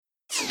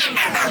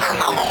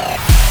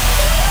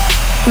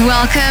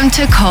Welcome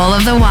to Call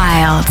of the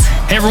Wild.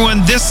 Hey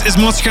everyone, this is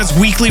Monstercat's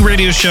weekly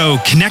radio show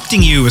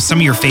connecting you with some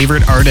of your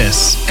favorite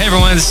artists. Hey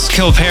everyone, this is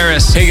Kill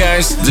Paris. Hey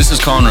guys, this is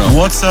Conroe.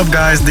 What's up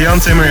guys,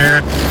 Deon Timmer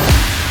here.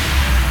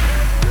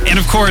 And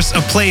of course,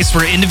 a place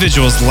where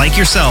individuals like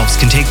yourselves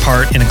can take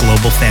part in a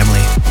global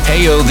family.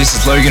 Hey yo, this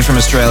is Logan from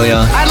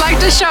Australia. I'd like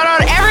to shout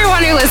out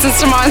everyone who listens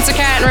to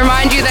Monstercat and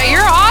remind you that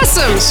you're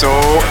awesome. So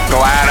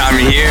glad I'm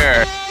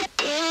here.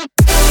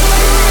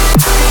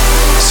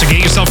 So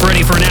get yourself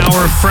ready for an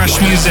hour of fresh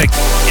music,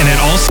 and it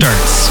all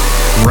starts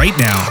right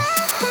now.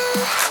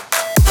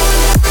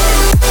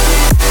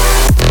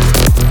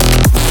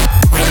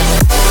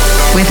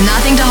 With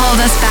nothing to hold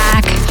us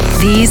back,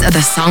 these are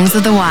the songs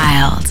of the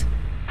wild.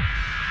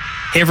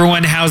 Hey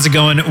everyone, how's it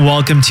going?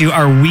 Welcome to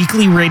our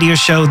weekly radio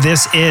show.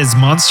 This is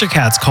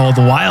Monstercat's Call of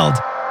the Wild.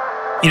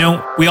 You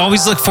know, we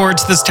always look forward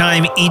to this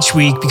time each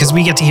week because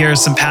we get to hear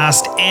some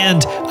past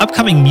and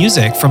upcoming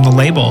music from the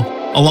label,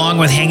 along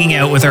with hanging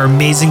out with our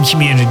amazing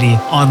community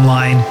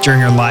online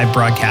during our live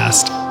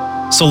broadcast.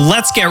 So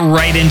let's get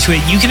right into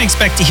it. You can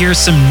expect to hear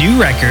some new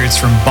records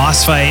from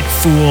Boss Fight,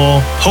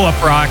 Fool,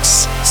 Ho-Up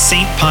Rocks,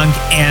 Saint Punk,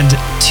 and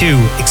 2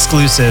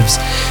 exclusives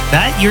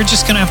that you're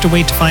just gonna have to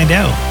wait to find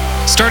out.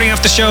 Starting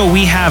off the show,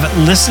 we have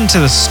Listen to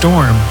the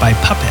Storm by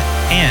Puppet,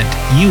 and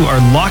you are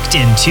locked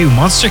into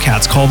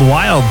Monstercat's Call the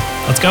Wild.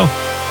 Let's go.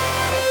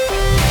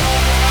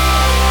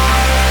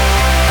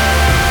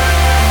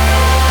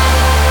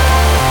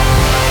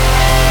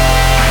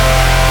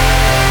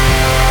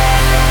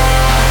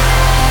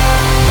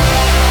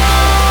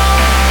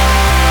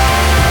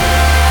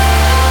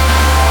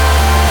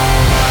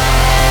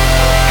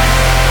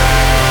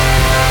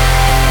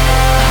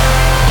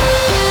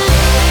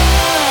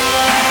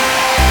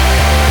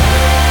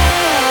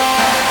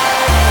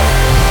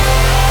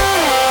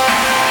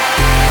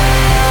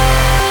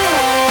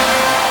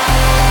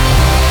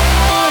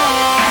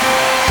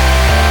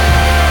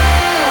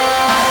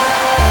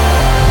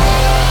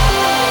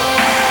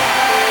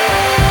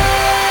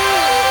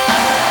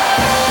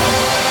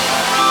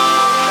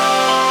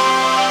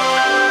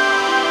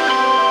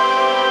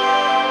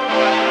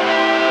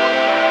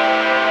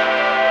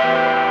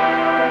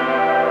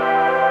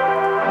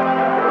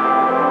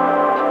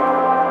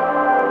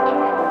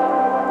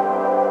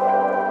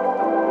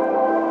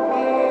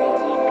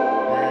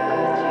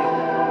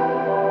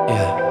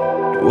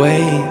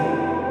 Wait,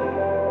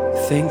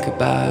 think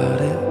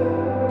about it.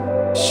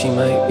 She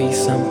might be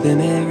something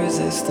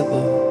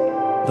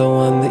irresistible, the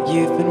one that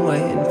you've been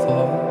waiting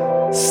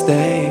for.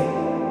 Stay,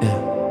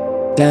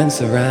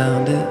 dance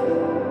around it.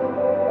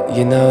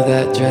 You know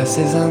that dress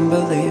is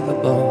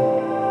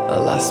unbelievable. I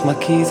lost my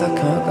keys, I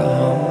can't go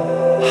home.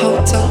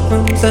 Hotel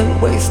rooms and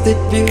wasted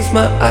views,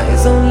 my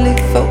eyes only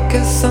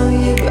focus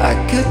on you. I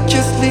could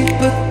just leave,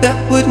 but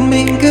that would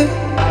mean good.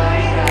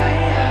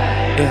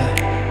 Yeah.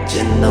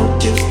 Gin, no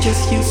juice,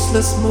 just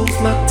useless moves.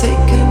 My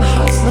taking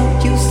heart's no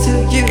use to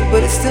you,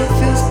 but it still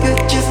feels good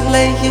just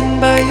laying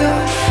by your.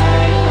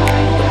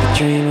 But the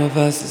dream of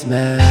us is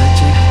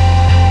magic.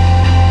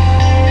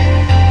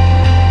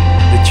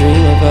 The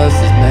dream of us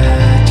is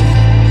magic.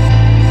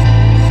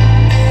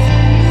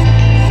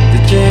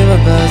 The dream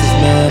of us is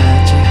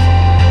magic.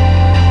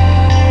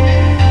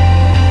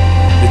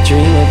 The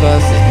dream of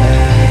us is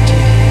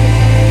magic.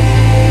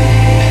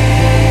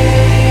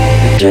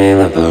 The dream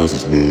of us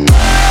is magic.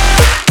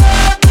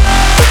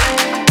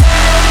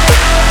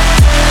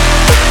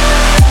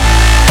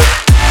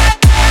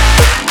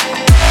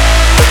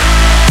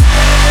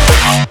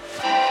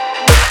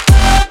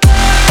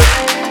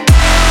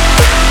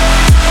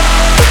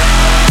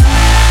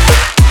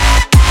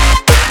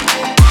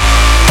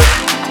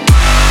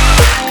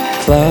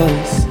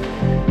 Close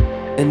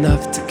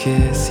enough to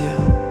kiss you.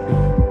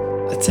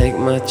 I take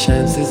my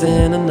chances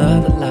in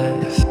another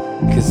life,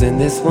 'cause in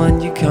this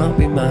one you can't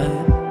be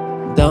mine.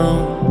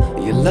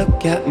 Don't you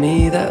look at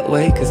me that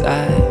way, 'cause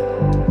I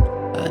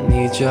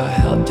need your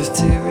help just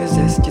to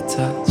resist your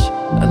touch.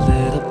 A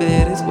little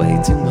bit is way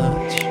too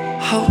much.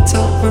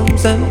 Hotel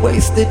rooms and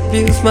wasted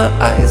views, my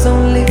eyes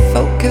only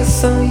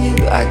focus on you.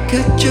 I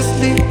could just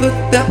leave, but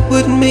that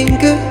would mean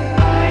good.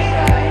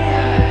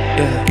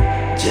 Yeah.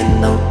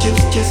 Gin, no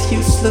juice, just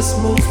useless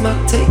moves. My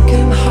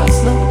taking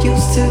heart's no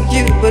use to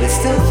you, but it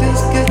still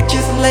feels good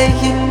just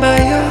laying by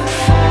your.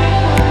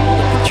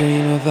 But the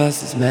dream of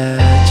us is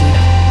magic.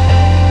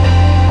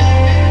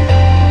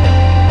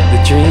 The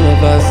dream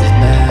of us is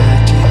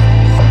magic.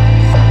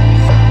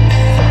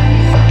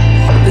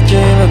 The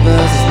dream of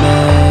us is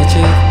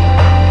magic.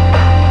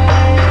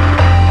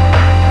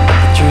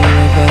 The dream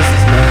of us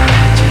is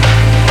magic.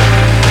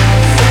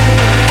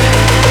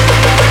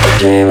 The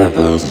dream of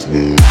us is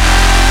magic.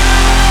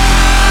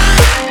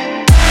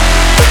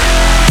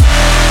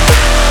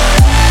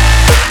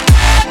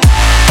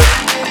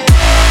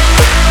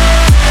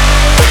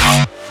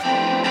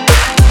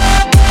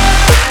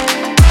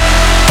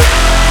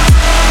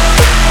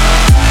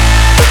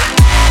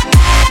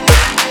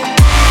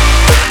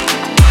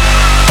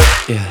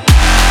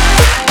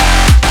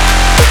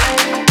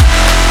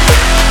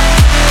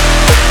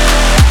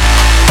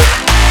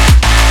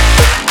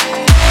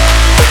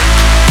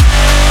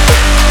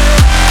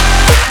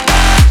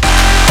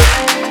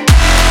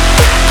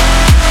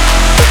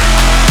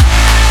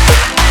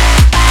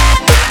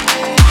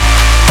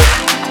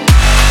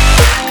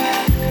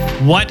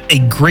 What a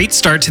great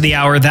start to the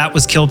hour. That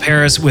was Kill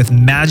Paris with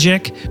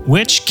Magic,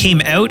 which came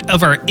out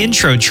of our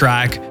intro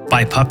track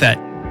by Puppet.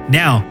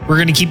 Now, we're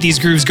going to keep these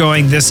grooves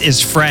going. This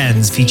is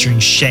Friends featuring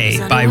Shay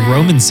by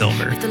Roman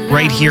Silver,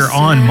 right here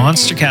on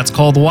Monster Cats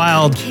Called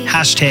Wild,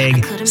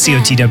 hashtag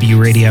COTW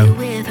Radio.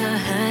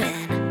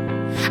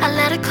 I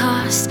let it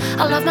cost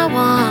all of my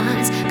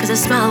wants, cause a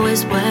smile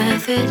was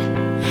worth it.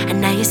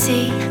 And now you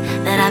see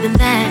that I've been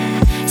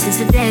there since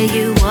the day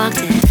you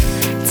walked in.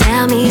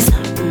 Tell me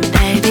something,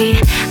 baby,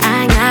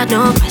 I ain't got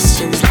no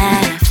questions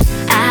left.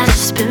 I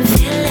just been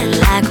feeling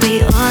like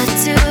we ought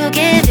to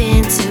give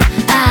in to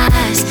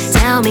us.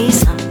 Tell me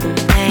something,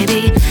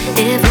 baby,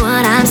 if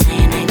what I'm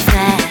saying ain't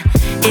fair.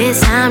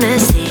 It's time to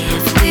see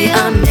if we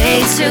are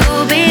made to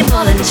be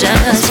more than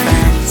just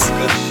friends.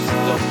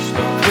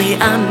 We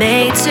are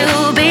made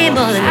to be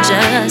more than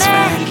just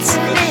friends.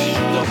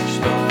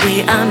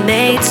 We are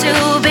made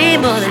to be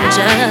more than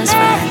just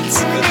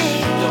friends.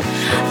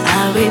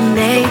 Are we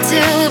made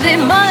to be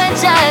more than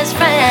just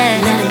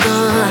friends?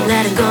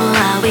 Let it go,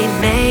 are we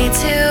made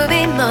to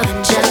be more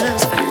than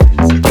just friends?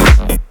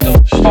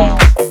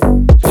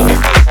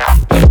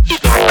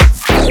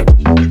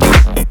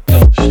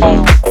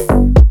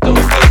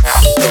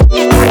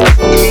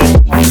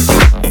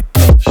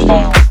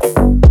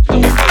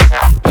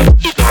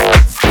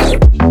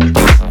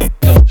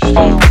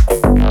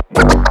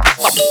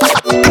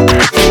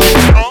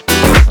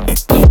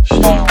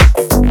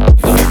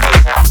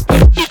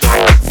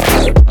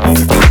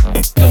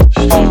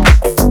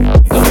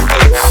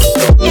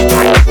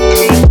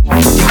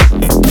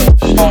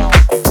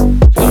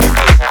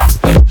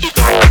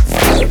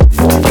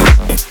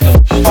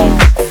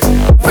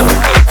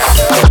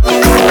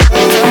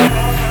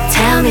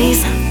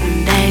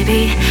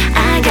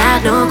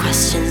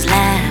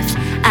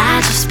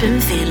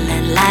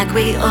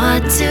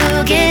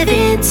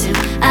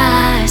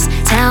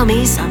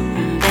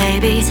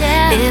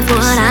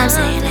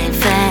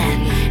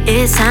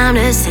 It's time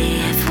to see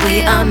if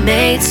we are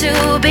made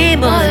to be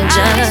more than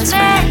just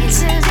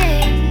friends.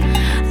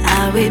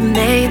 Are we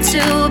made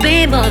to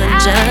be more than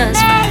just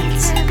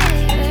friends?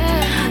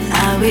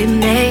 Are we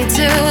made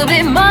to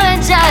be more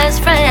than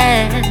just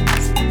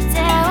friends?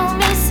 Tell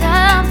me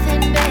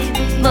something,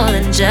 baby. More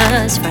than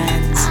just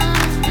friends.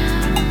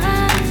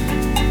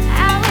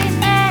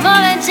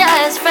 More than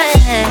just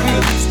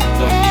friends.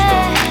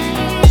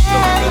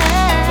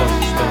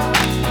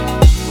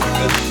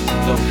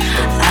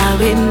 Are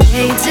we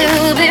made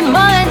to be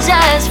more than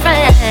just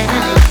friends?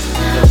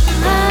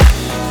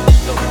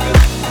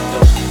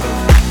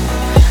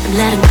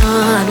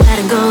 I'm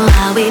letting go.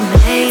 Are we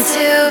made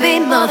to be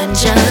more than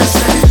just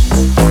friends?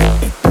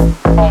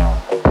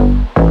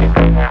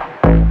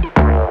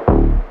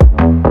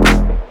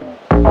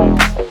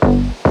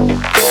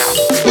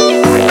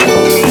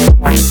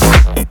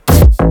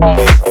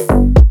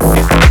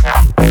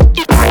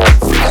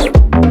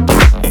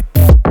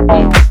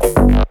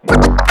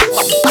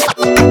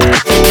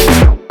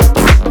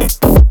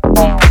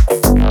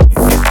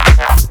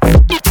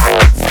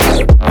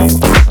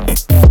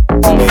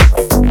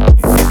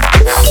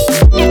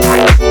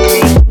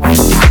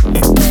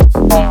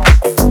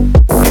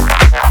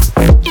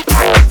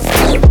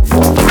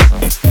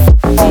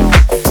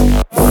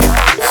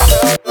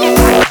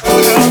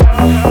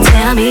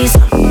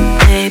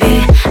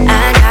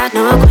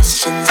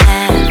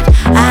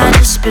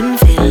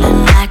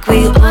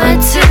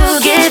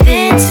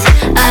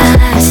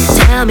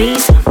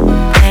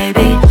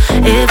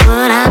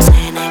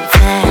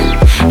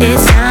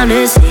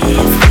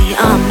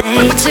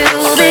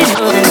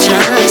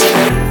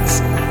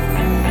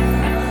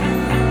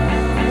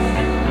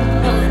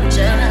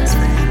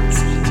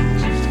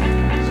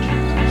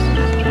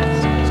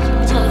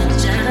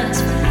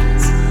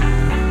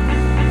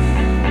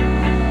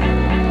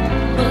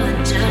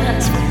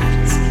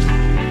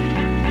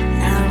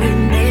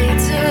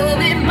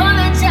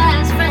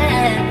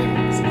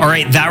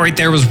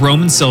 There was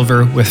Roman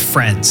Silver with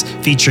Friends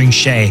featuring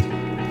Shay.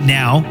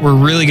 Now we're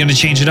really going to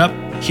change it up.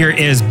 Here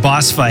is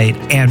Boss Fight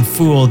and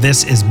Fool.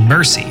 This is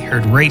Mercy,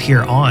 heard right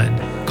here on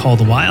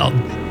Called Wild.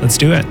 Let's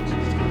do it.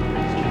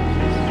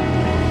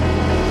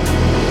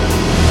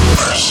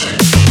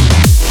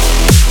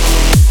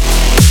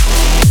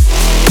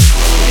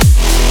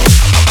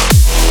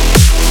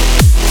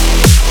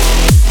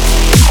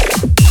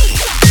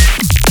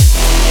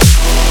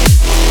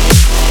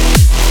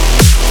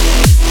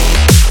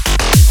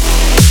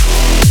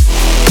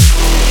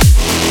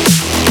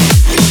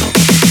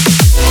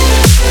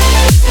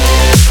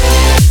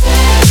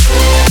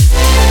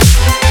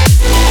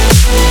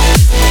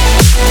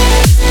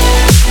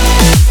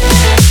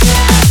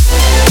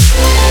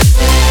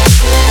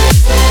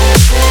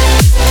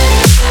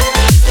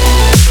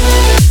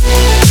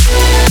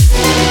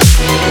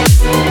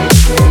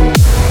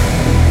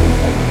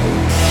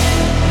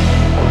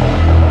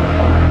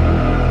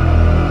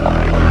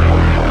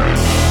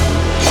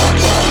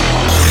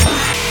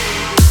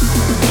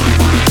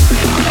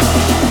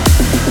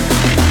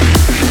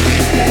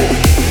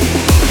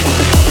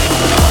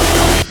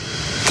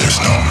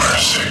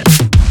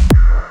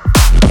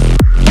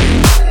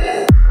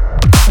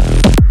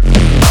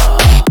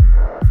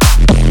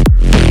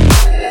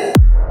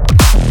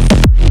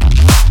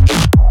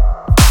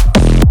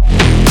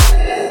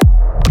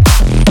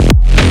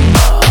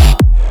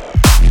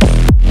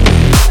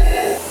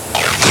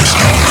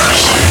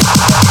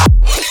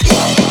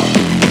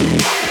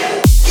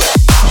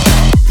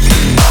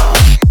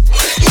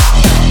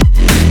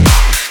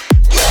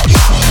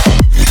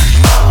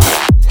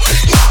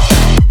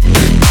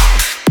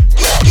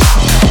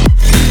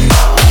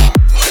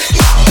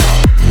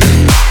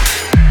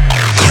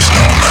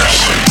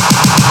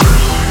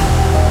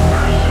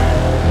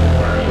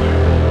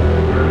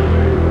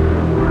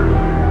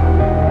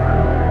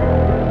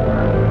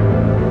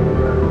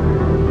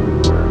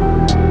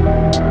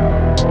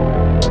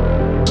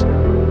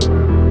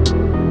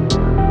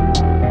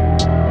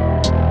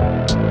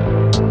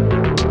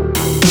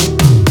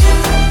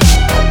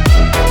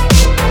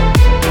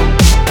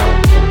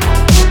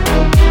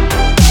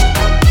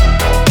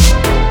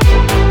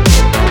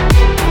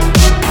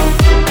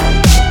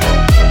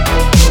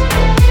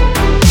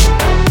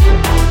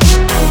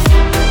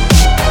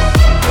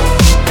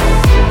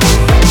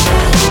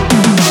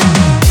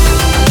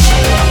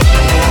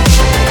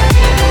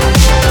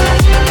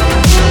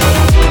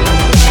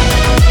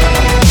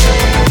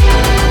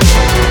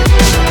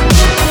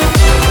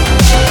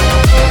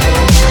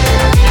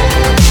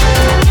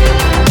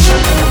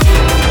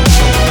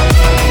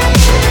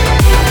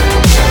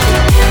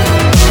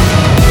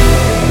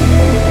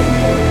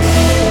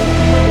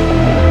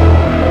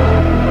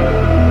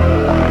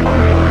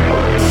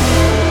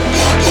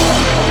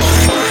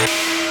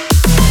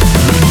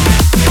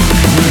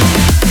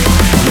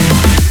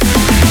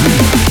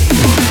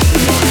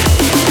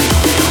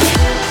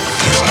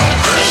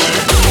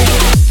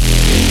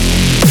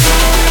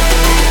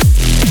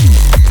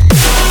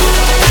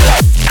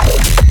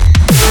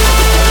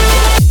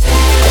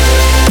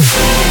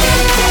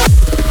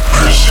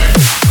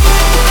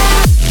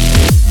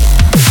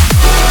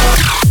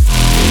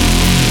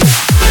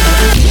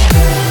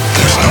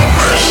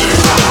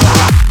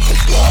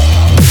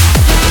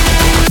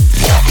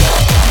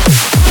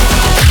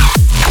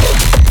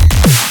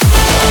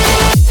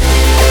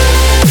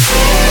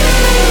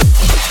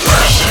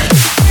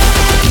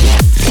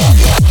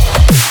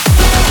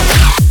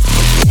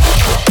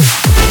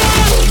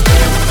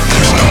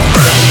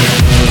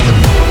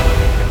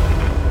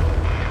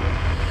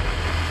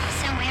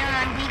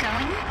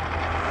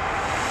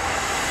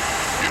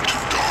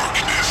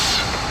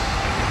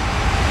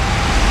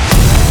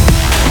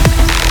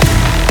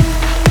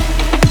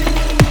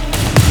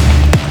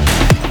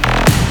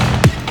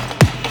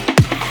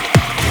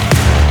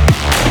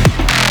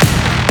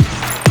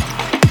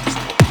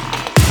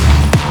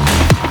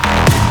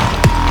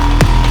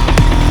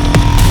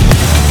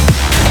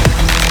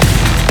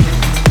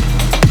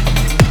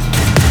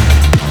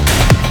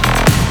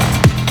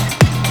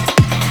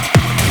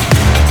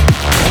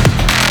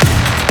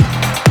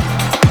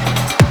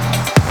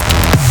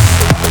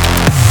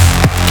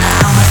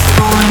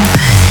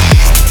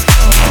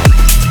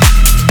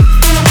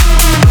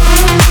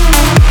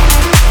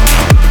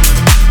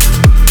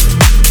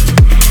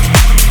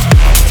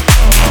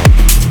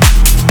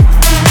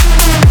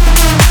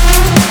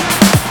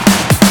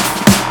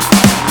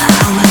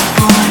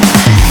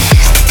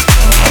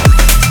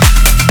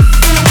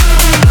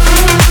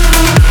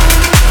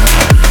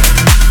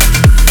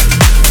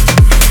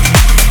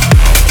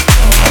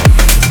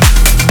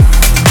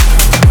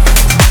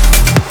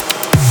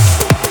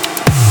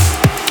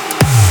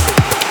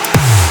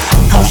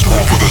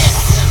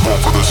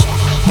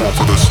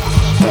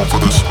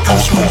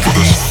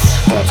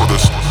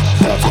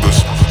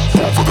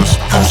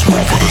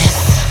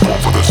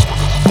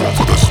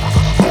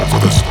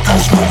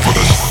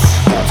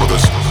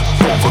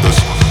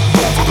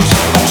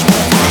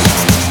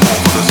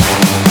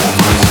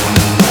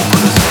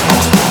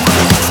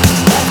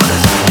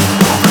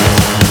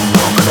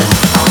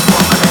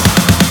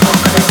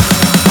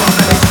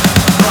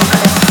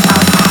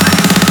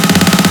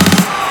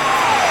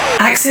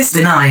 Access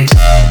denied.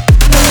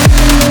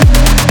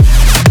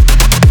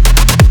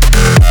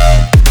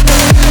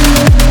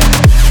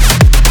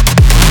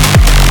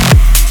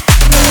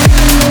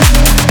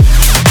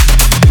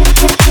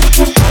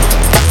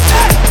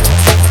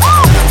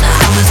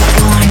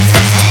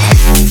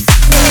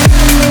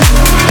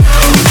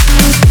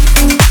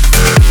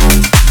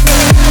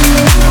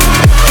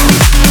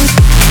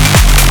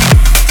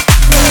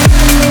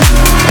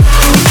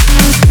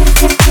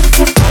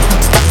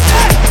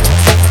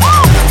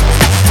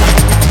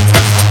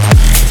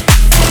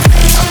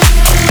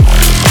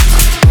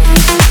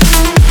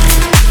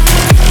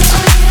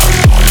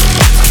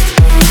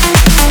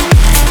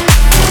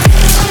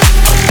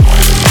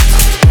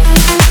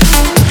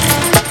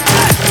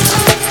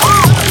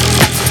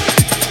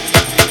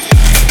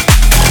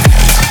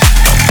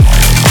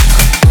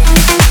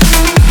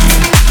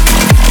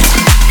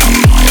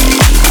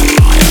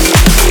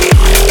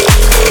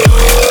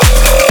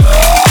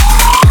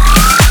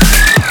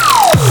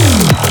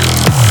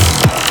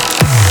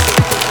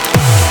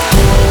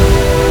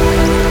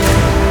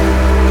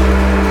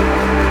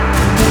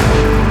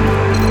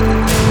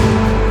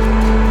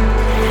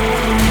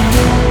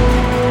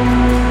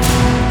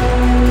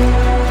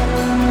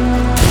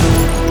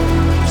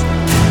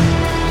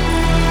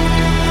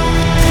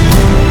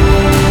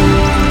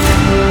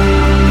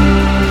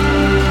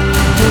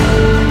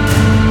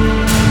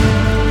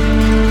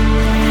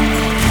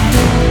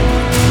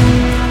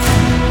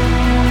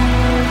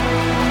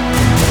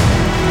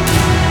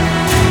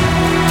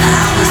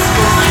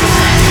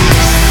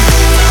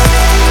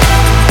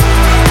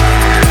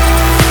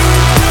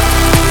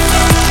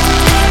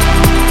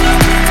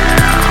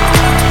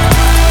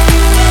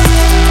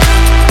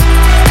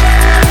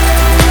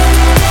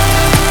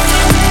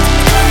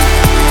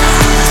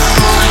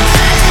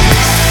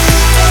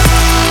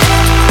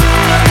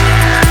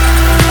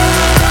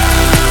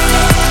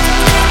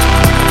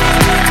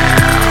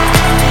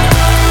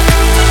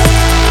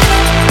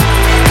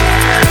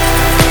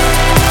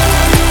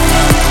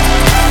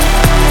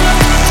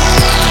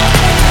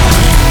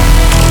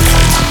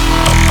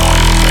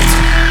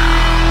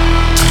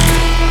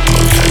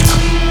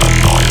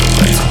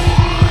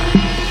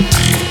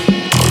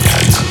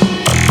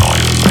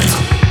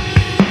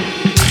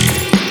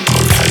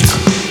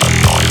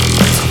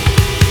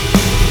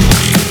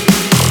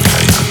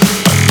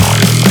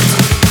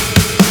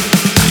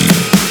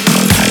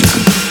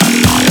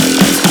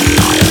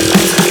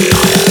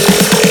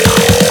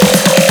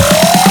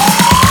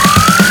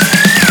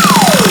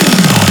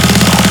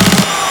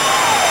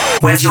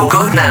 Where's your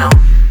code now?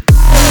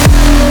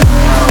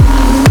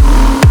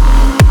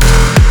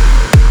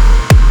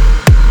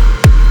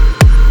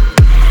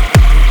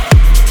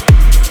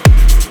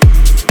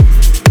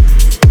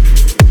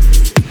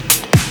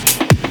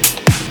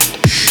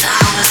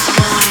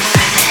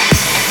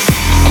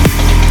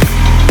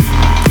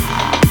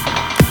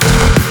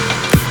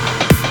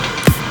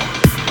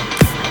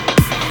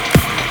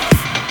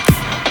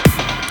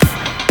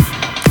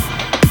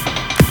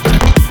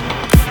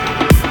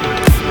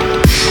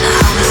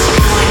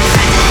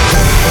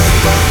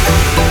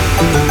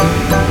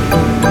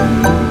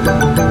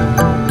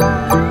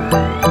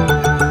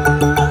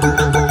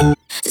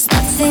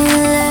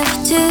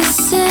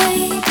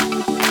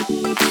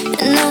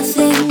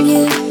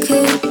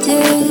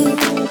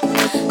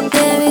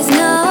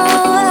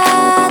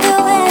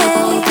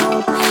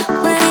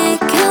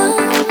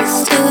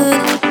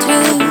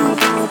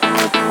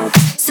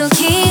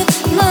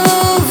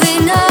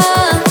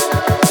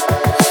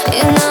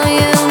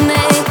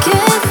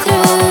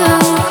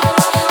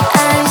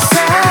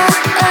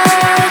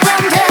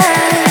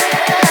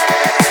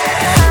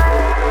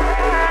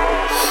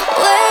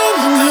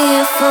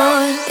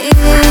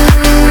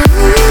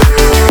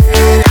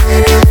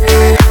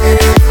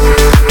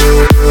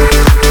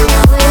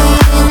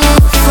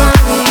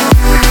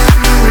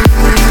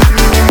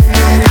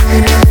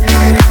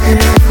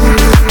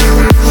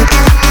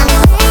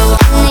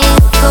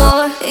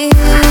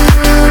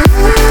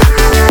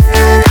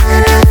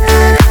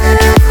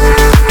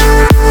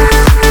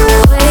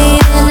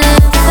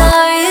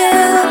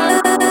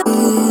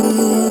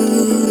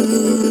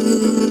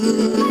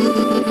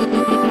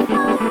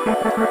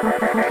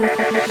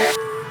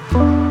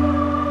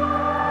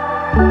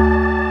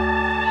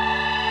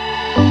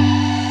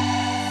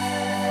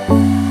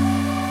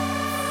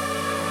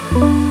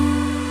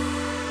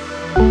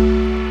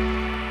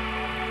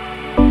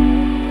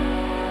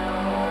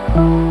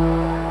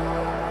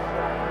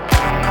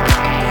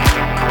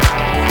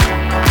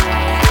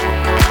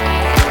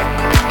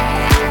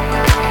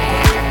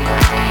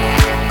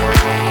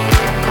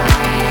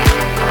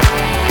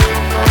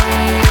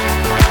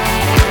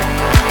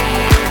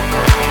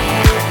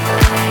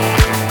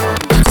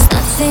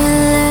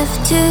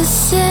 to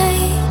say,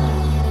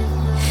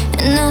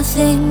 and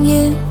nothing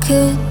you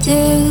could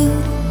do.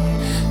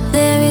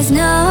 There is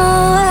no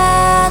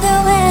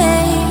other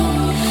way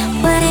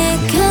when it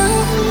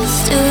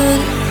comes to the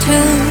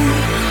truth.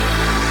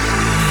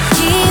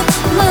 Keep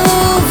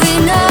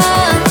moving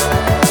on,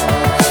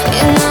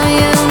 you know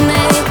you'll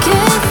make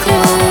it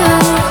through.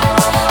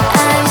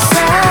 I'm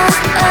so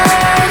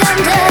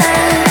undone,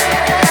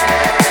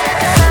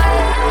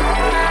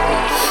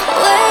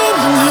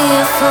 waiting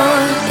here for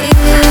you.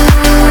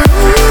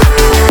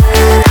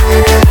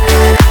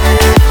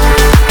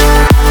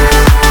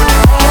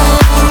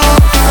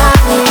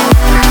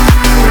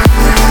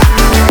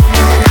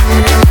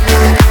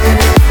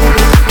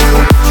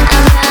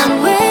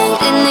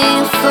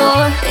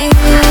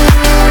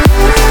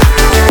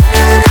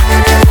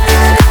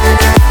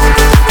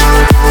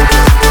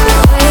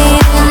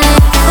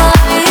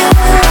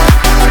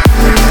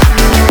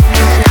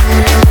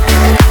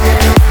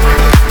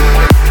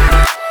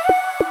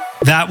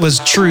 That was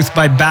Truth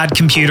by Bad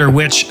Computer,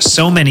 which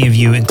so many of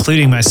you,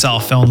 including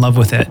myself, fell in love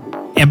with it.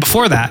 And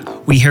before that,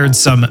 we heard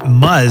some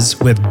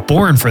Muzz with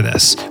Born for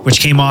This, which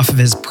came off of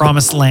his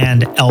Promised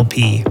Land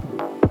LP.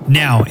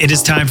 Now, it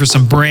is time for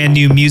some brand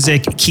new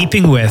music,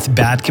 keeping with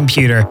Bad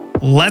Computer.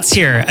 Let's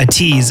hear a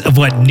tease of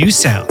what new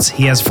sounds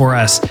he has for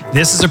us.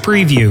 This is a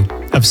preview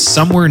of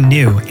Somewhere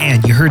New,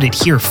 and you heard it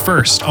here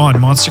first on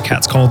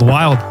Monstercat's Call of the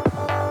Wild.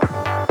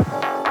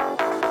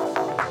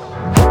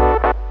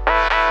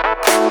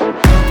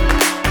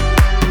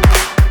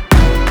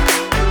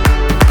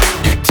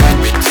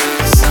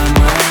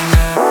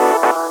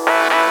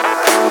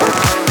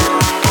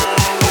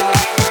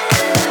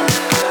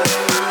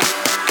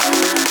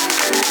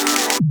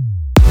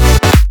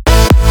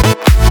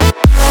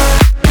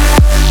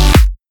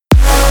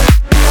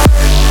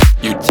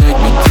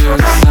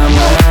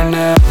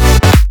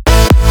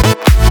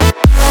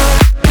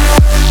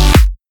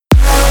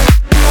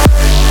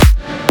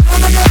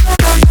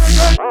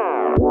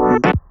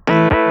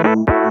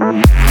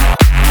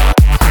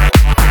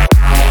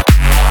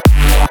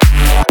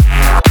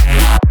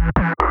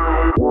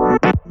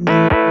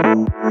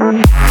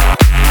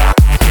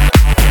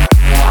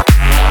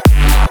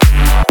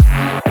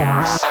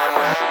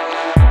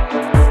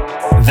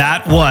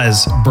 That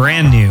was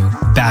brand new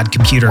Bad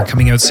Computer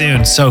coming out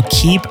soon, so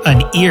keep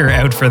an ear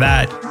out for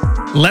that.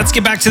 Let's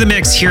get back to the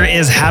mix. Here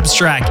is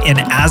Habstract and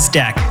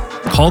Aztec,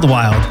 Called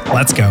Wild.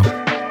 Let's go.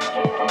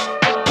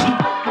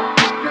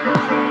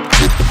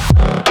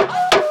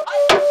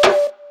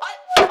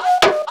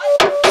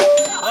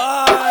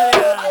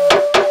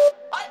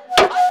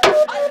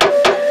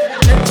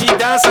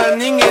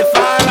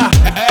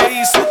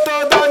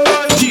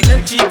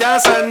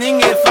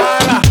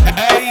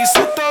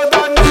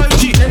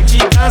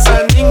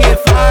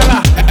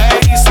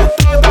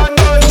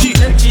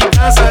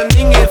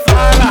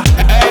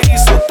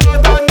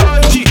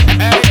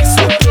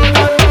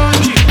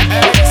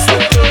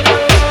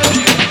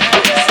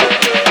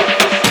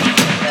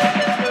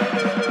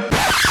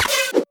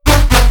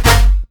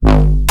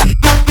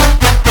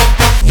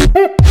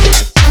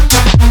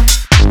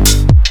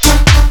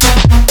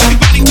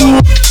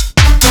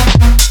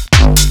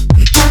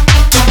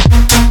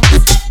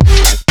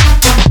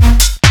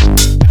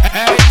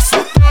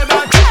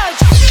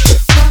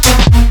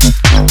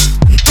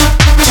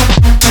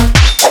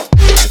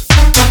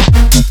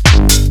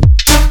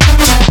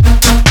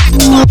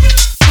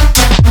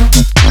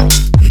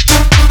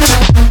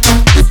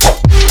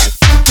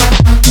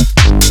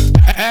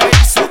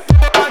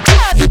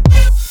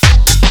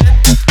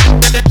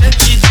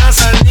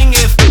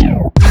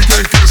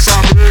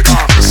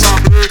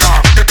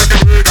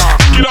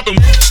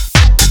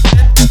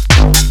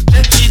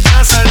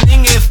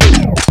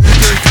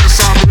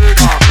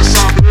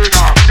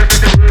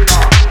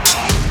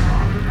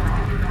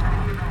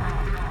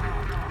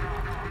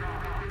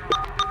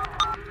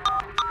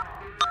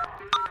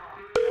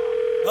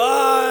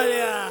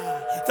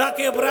 Tá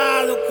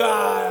quebrado,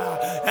 cara.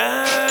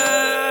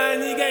 Ah,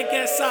 ninguém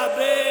quer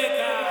saber,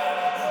 cara.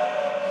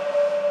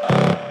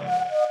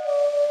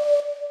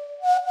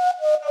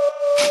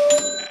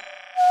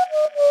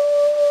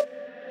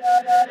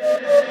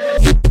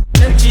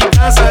 Gente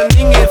dança,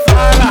 ninguém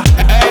fala.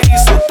 É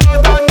isso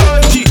toda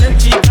noite.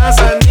 Gente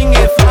dança,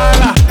 ninguém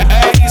fala.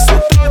 É isso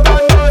toda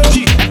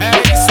noite. É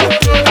isso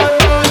toda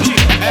noite.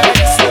 É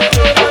isso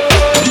toda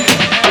noite.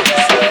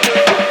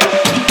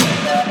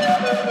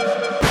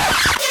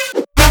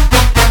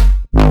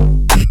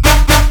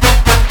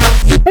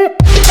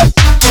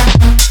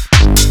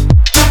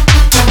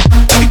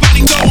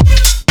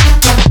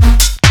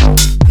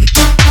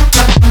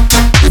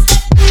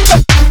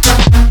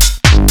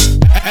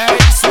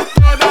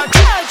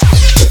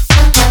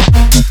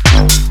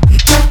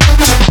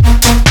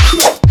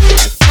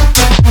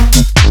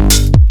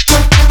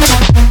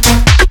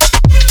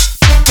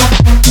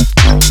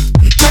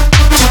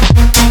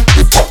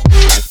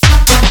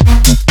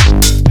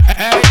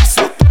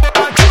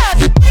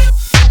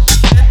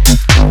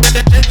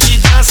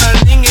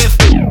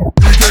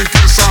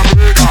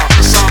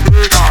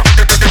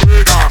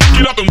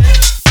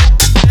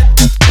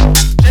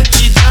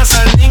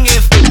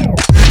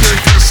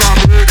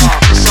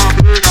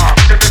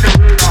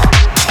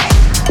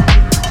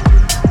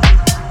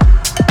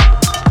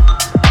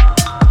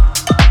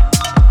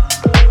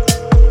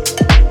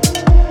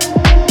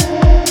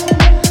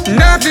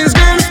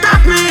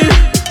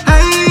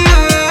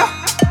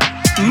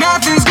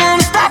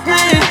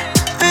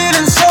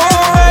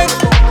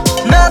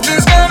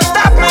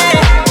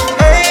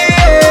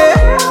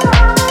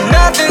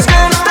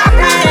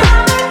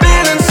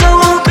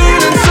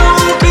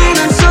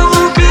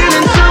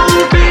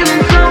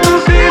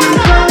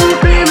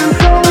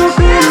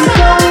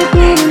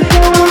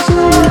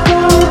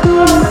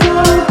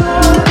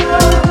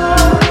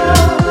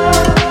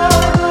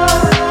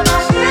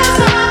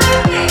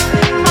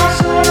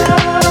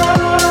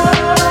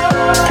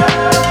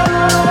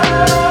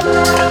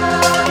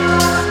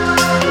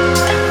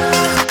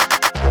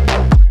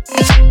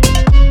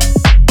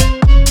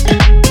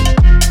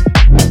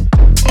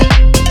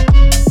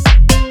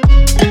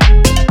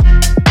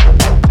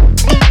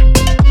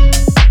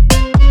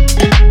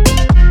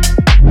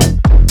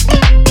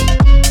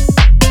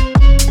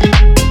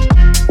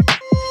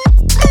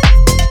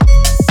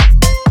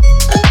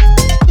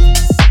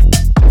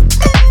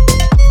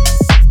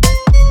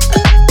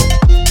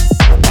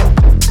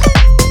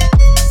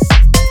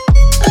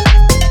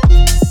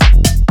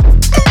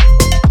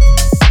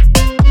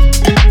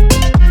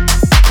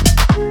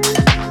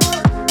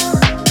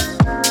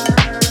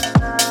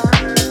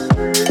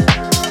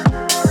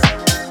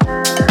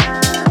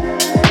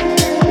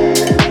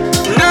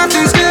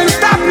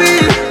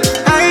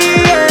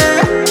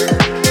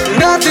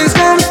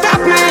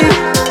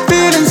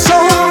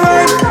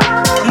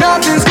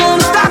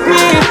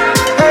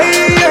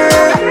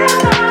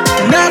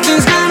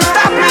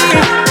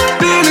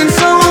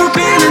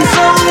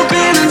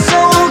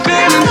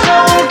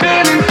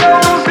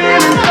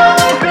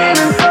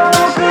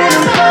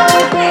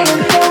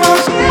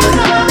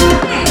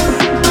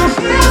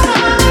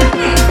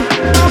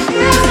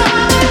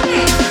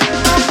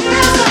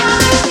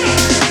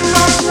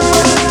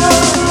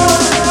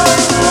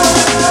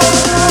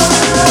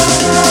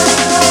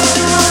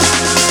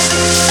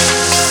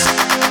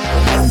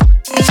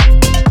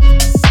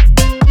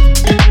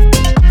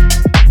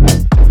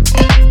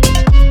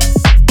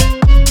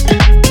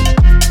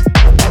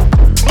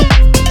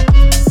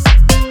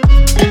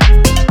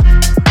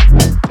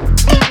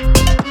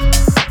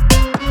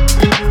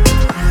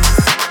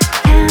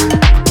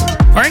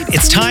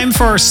 time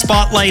for our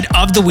spotlight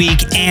of the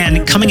week,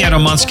 and coming out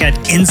on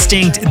Monstercat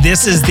Instinct,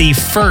 this is the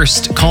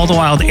first Call the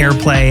Wild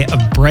airplay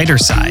of Brighter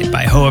Side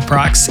by Hoa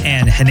Prox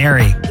and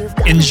Haneri.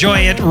 Enjoy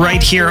it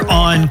right here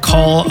on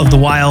Call of the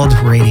Wild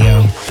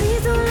Radio.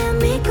 Please don't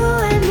let me go,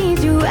 I need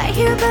you right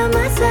here by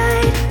my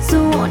side.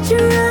 So won't you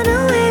run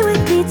away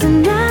with me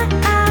tonight?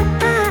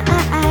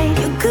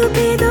 You could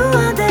be the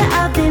one that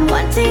I've been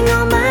wanting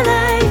all my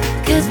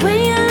life. Cause when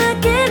you're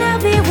looking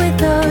at me with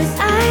those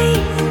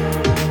eyes,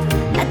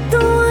 I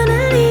don't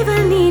wanna leave,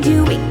 I need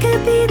you, we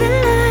could be the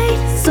light.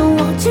 So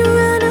won't you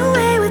run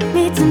away with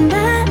me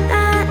tonight?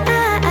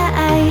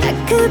 I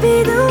could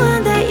be the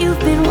one that you've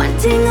been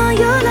wanting all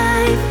your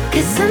life.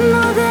 Cause I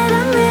know that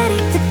I'm ready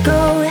to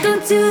go down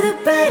to the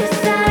brighter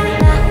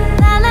side.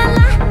 La la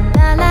la,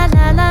 la la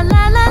la la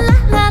la la la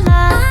la la.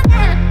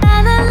 La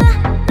la la,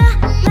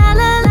 la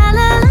la la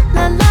la la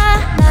la la.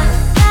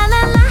 La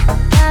la la,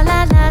 la la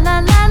la la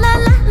la la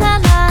la la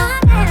la.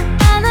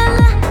 La la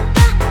la,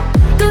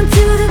 down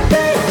to the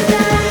brighter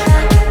side.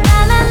 La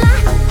la la,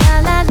 la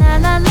la la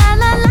la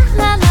la la la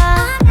la la.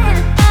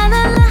 La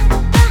la la,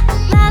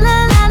 la la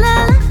la la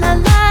la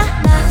la la.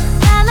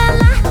 La la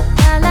la,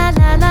 la la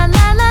la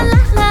la la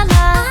la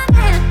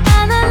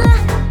la la.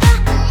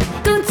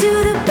 Down to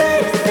the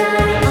brighter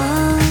side.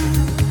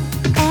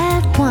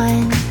 At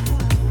one,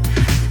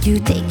 you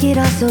take it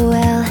all so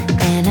well,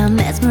 and I'm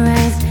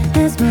mesmerized,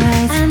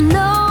 mesmerized. I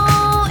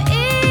know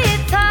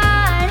it's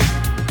hard,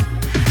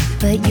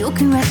 but you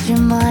can rest your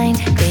mind.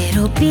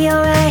 It'll be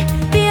alright,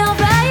 be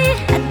alright.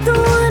 I don't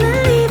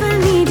wanna leave, I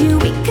need you,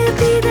 we could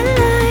be the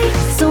light.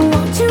 So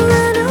won't you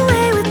run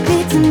away with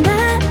me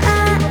tonight?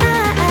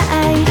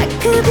 I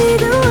could be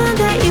the one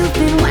that you've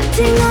been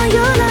wanting all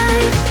your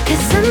life.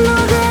 Cause I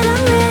know that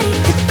I'm ready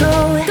to go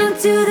down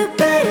to the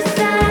brighter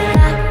side.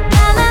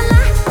 La la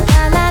la,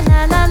 la la la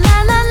la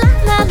la la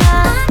la la.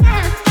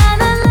 La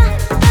la la,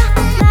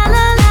 la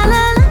la la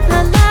la la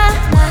la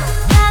la.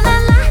 La la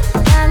la,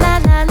 la la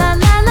la la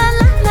la la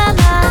la la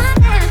la.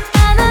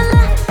 La la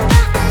la,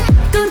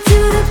 down to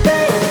the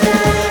brighter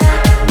side.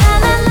 La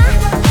la la,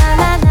 la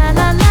la la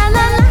la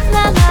la la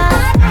la la.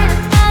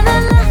 La la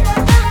la,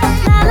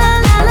 la la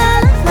la la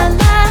la la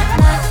la.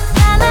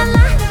 La la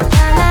la,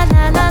 la la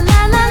la la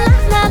la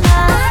la la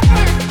la.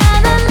 La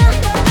la la,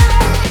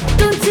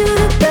 down to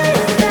the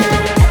brighter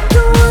side. I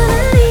don't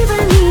wanna leave,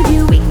 I need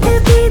you, we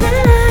could be the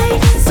light.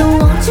 So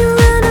won't you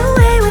run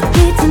away with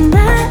me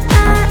tonight?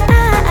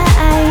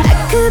 I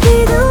could be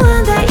the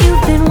one that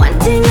you've been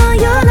wanting all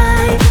your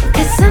life.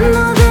 Cause I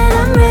know that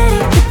I'm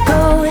ready to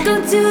go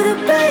down to the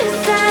brighter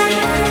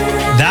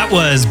side. That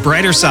was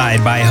Brighter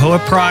Side by Hoa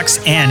Prox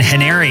and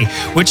Haneri,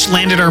 which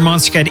landed our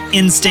Monstercat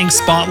Instinct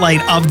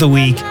Spotlight of the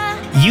week.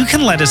 You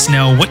can let us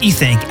know what you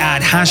think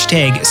at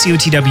hashtag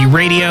COTW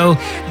Radio.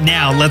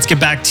 Now let's get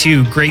back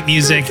to great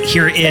music.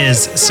 Here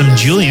is some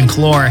Julian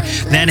Clore.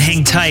 Then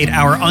hang tight.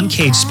 Our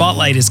Uncaged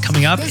Spotlight is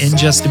coming up in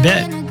just a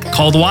bit.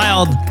 Called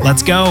Wild.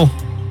 Let's go.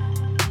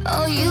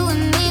 Oh, you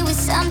and me, we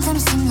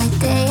sometimes seem like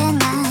day and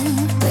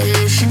night. But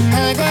you should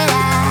know that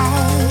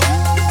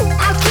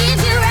I'll keep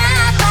you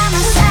right by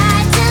my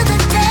side till the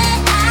day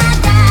I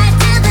die,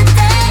 till the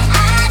day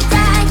I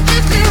die.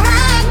 Keep you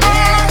right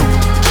there,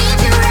 keep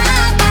you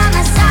right by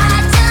my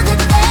side till the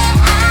day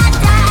I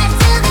die,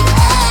 till the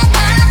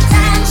end of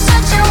time.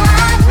 Such a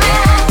wild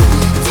ride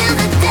till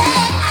the day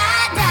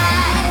I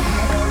die.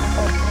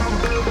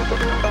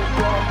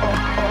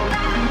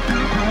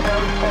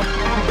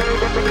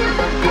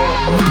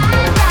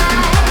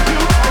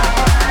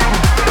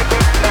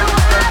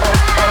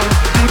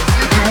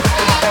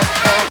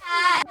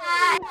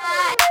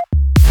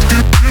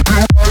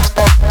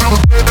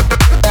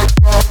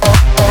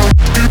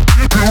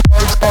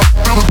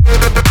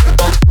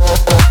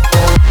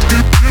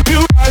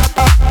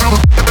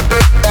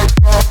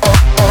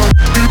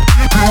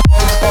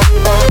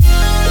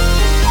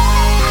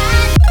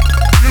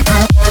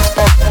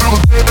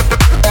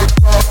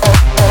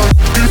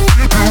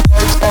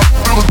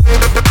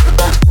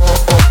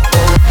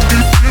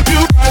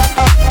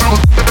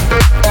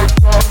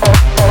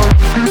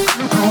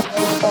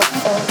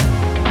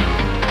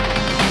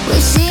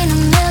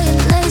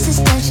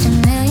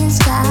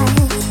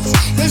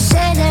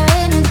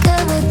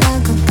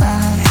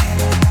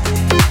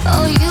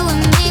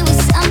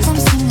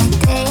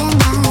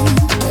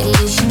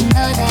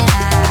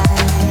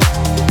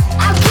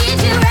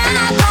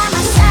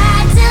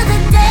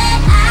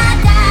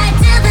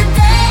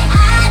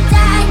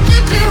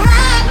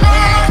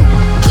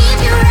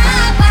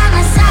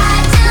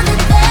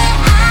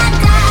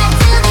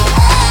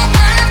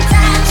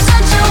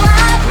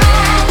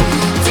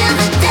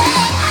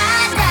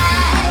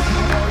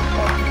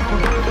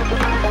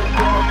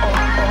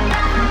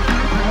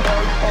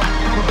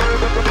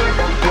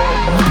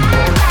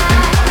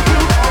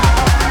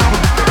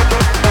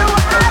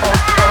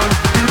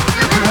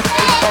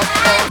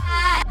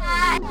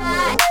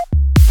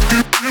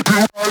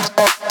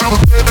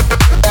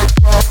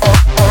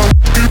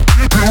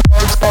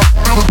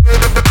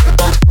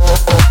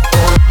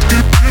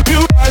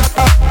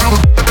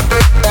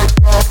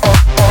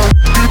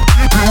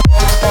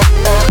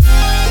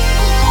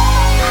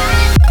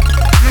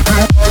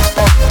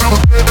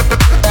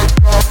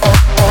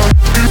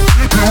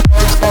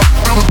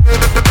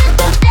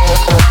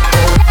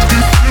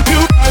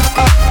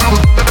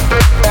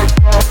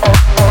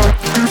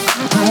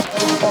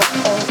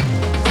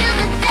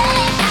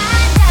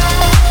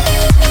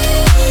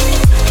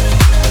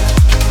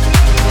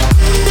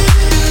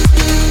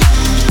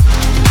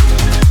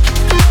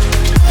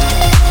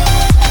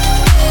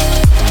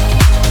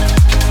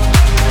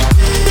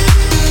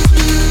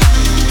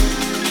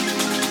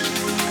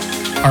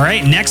 All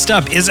right, next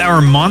up is our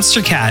Monster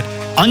Cat,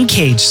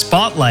 Uncaged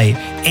Spotlight,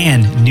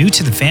 and new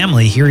to the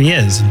family, here he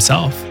is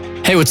himself.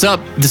 Hey, what's up?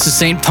 This is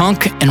Saint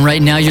Punk, and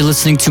right now you're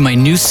listening to my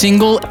new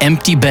single,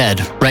 Empty Bed,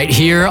 right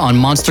here on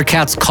Monster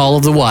Cat's Call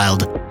of the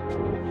Wild.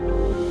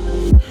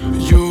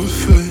 Your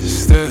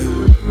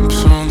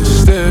footsteps on the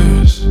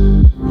stairs.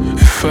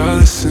 If I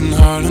listen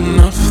hard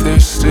enough, they're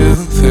still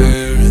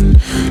there.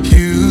 And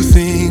you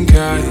think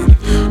I'd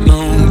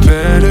know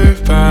better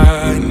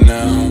by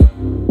now.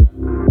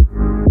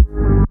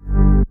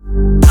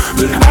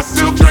 But I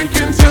still drink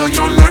until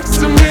you're next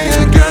to me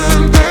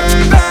again,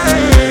 baby.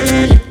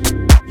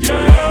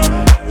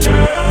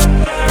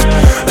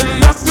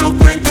 And I still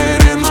think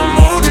that in the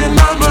morning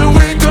I might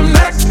wake up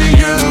next to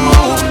you.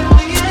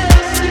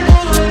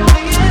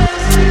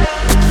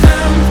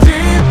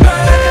 Empty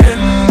bed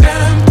and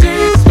empty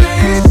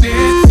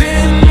spaces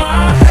in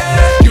my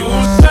head. Your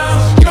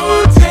sound,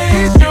 your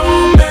taste, your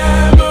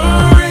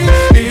memory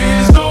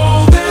is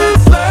all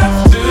that's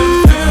left to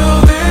fill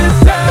this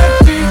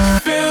empty,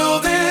 fill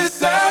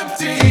this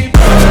empty.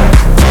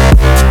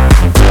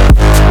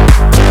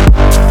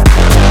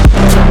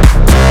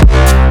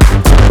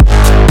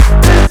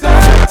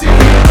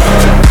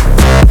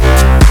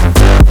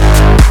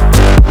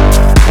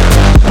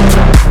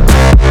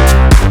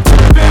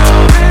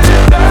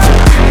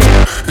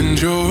 And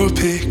your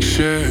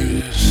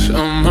pictures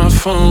on my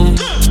phone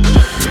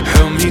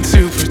help me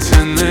to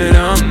pretend that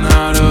I'm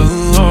not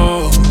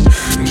alone.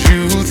 And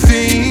you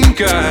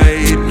think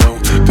I'd know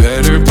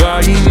better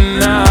by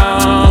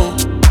now.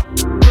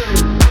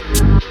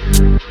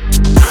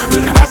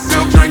 But I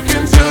still drink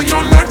until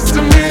you're next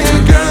to me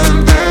again,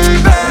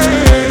 baby.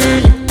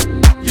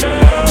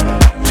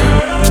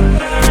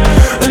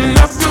 And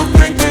I still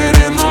think that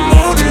in the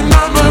morning I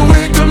might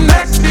wake up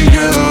next to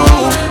you.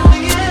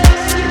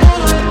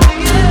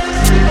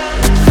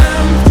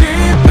 Empty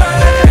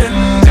bed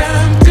and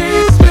empty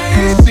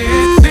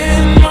spaces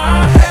in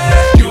my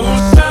head. Your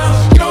sound,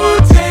 your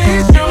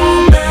taste, your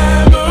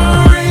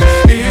memory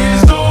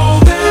is all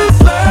that's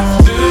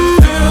left to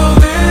fill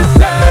this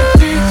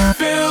empty,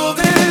 fill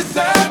this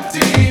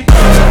empty.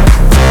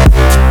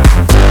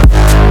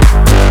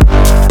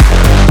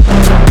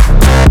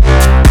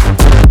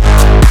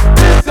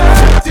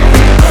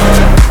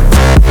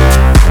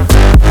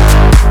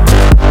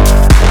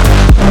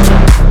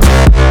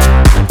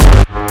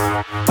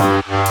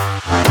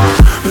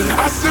 But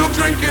I still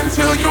drink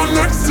until you're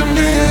next to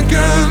me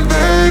again,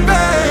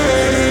 baby.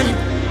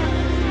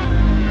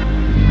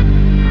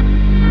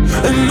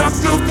 And I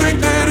still think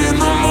that in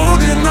the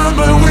morning I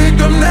might wake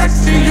up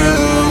next to you.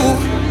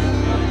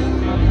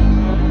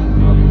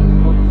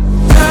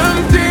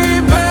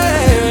 Empty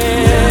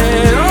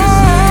bed.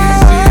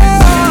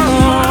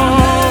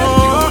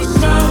 Your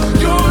smell,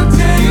 your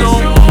taste,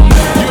 your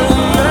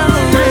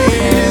memory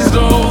is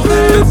all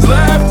that's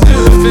left to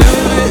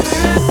fill this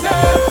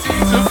empty,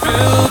 to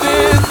fill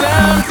this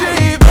empty.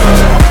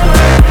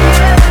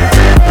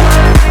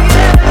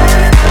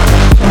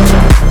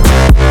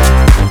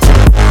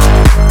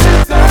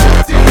 This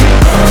empty.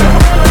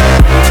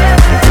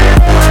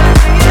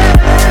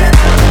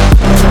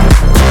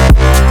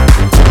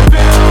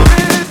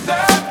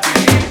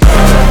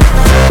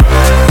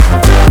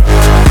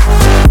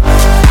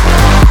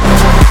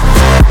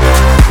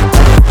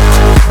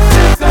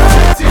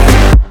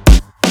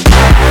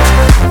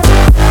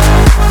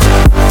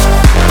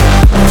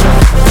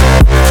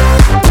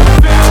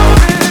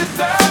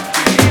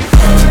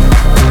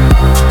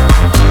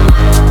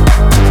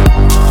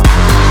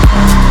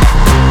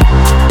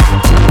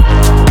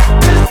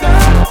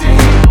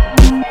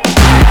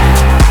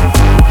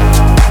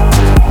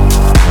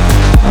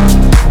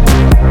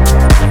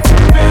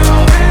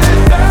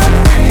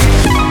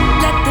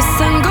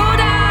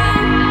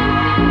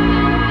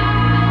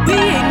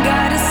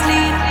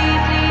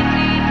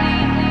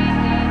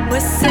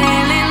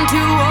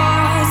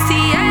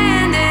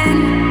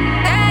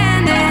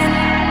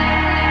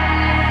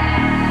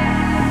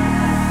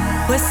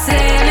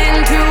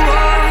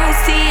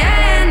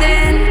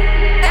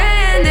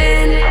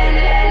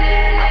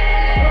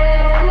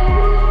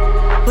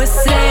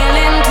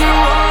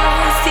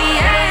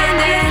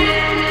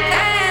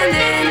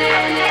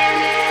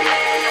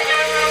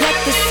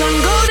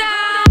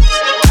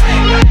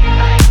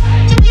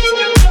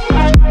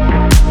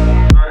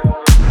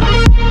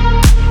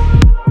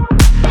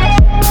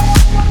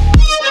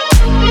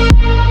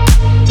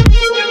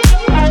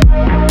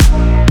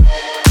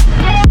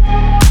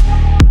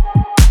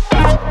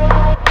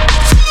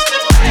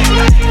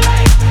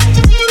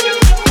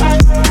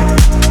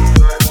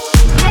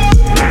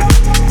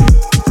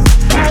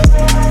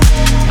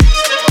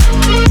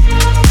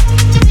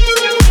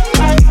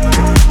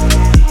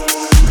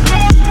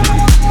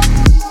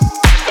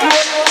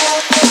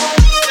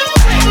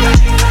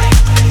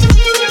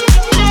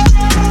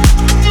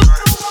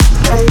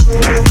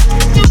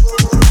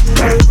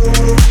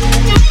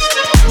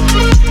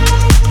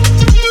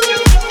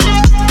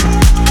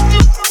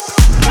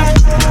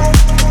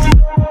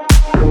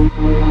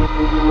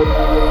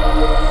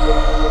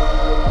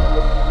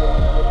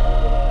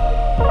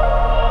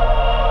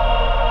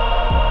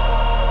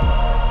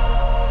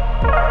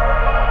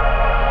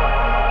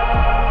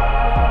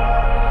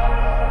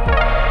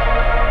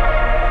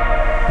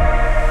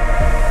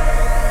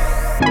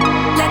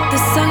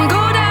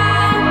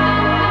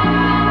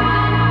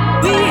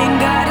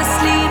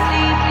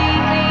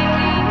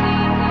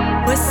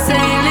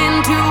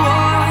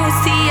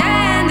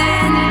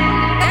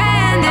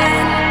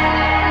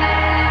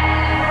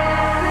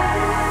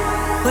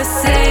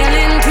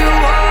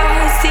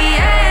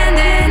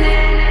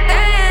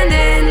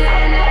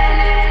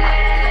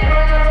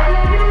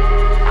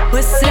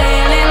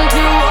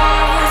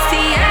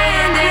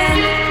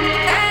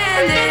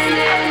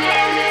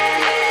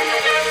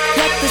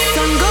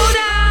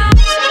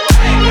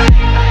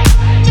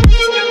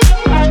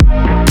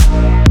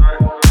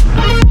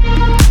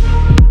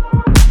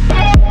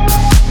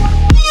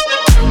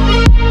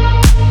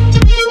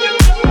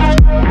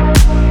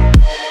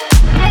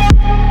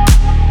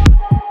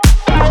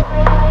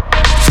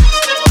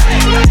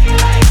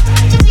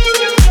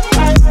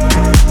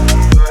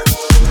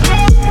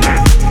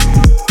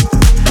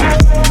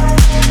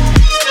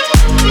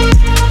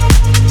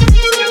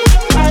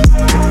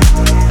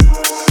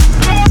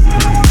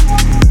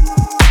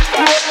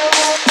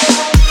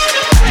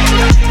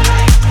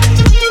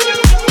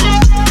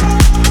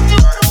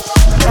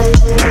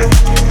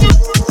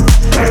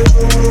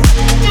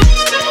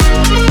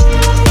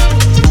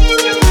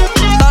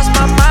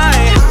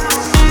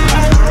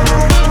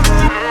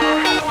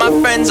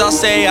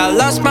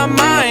 lost my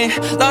mind,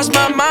 lost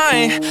my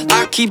mind.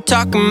 I keep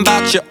talking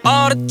about you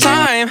all the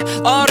time,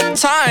 all the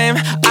time.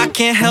 I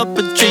can't help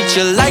but treat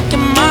you like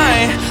you're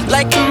mine,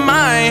 like you're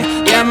mine.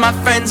 Yeah, my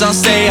friends all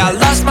say I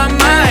lost my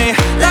mind,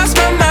 lost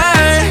my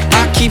mind.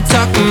 I keep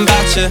talking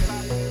about you.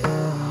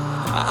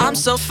 I'm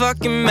so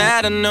fucking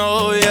mad, I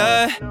know,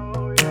 yeah.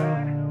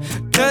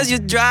 Cause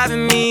you're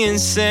driving me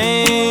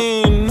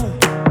insane.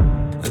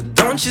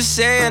 Don't you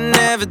say I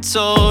never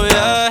told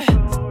ya.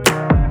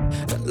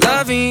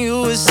 Loving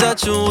you is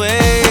such a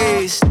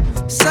waste,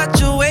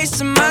 such a waste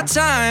of my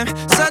time,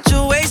 such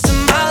a waste of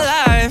my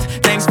life.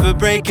 Thanks for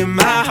breaking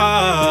my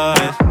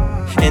heart.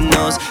 And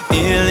those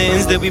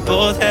feelings that we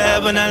both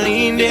had when I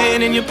leaned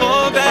in and you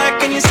pulled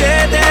back and you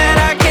said that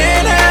I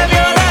can't have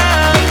your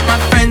love. My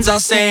friends all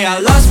say I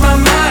lost my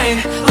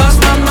mind, lost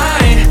my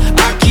mind.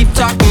 I keep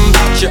talking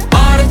about you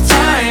all the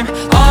time,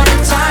 all the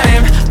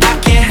time. I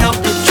can't help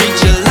but treat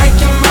you like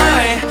you're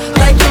mine,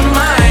 like you're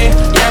mine.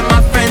 Yeah,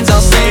 my friends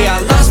all say I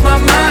lost my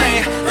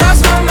mind,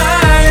 lost my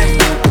mind,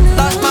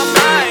 lost my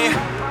mind.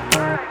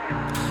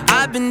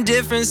 I've been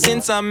different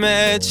since I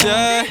met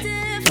you.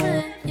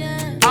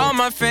 All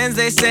my friends,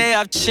 they say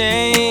I've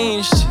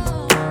changed,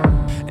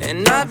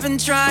 and I've been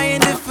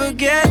trying to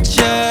forget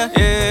you,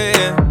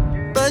 yeah.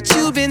 But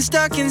you've been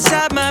stuck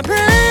inside my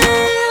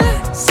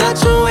brain.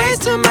 Such a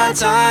waste of my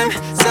time,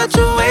 such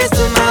a waste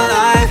of my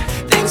life.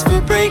 Thanks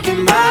for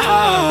breaking my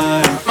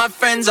heart. My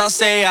friends all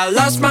say I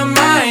lost my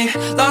mind,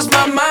 lost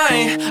my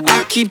mind.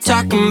 I keep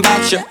talking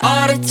about you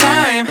all the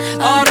time,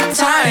 all the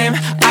time.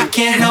 I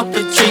can't help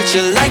but treat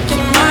you like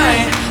you're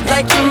mine,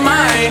 like you're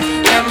mine.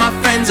 Yeah, my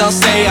friends all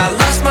say I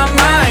lost my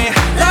mind,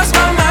 lost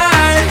my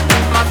mind.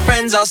 My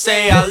friends all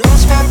say I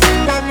lost my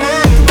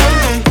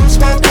mind, lost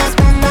my mind.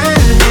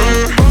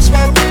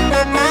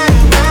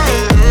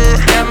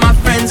 Yeah, my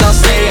friends all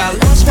say I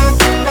lost my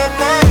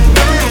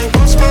mind,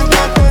 lost my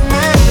mind.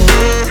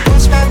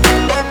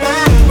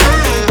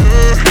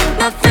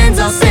 My friends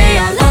all say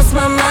I lost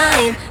my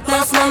mind,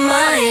 lost my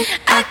mind.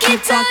 I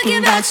keep talking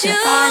about you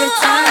all the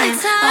time,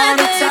 all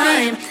the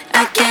time.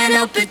 I can't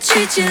help but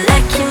treat you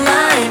like you're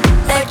mine,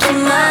 like you're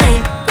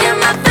mine. Yeah,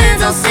 my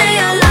friends all say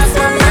I lost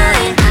my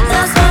mind,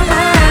 lost my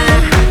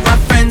mind. My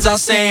friends all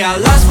say I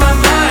lost my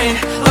mind,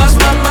 lost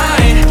my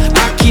mind.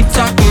 I keep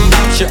talking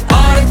about you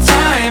all the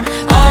time,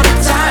 all the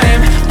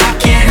time. I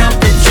can't help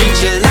but treat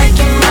you like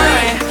you're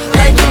mine,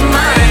 like you're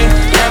mine.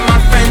 Yeah, my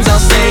friends all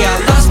say I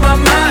lost my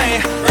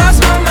mind, lost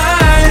my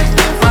mind.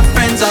 My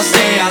friends all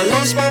say I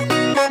lost my mind.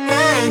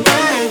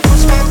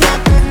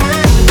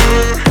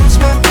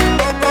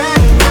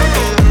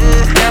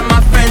 Yeah,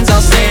 my friends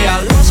all say I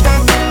lost my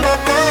mind.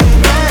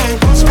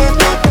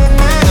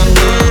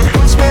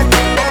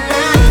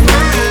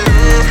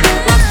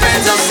 My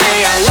friends all say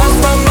I lost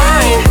my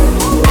mind.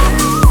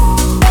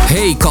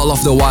 Hey, Call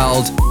of the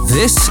Wild.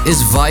 This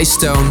is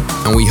Vicestone,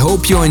 and we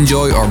hope you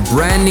enjoy our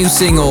brand new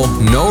single,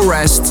 No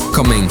Rest,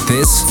 coming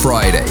this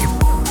Friday.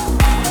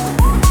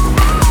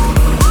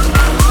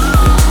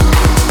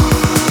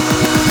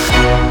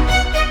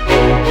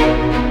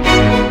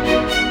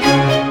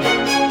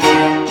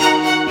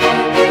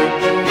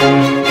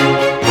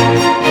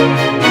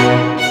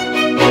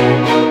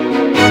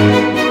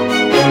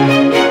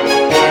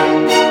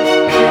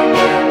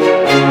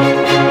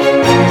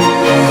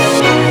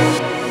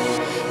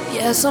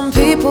 Some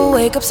people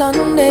wake up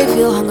Sunday,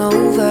 feel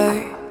hungover,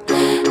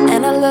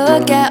 and I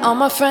look at all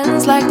my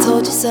friends like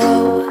told you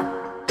so.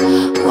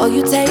 While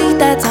you take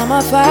that time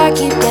off, I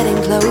keep getting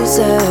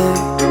closer.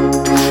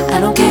 I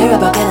don't care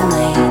about getting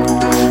late,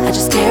 I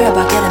just care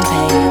about getting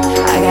paid.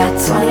 I got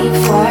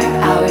 24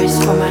 hours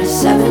for my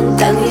 7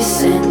 deadly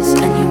sins,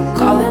 and you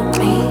calling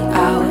me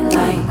out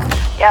like,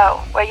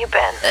 yo, where you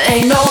been?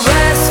 Ain't no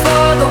rest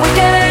for the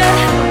wicked.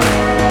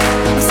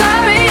 I'm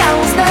sorry I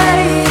won't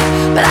stay,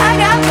 but I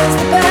got bills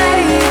to pay.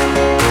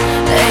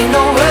 Ain't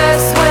no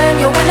rest when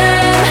you're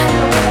winning.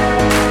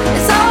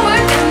 It's all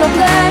work and no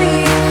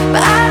play,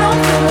 but I don't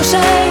feel no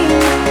shame.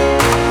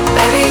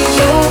 Baby,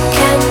 you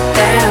can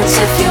dance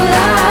if you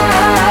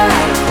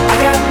like. I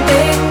got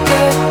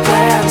bigger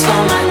plans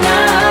for my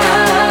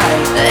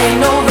night. Ain't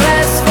no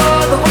rest for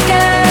the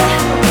wicked.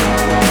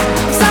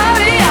 I'm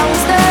sorry I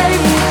won't stay,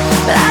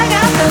 but I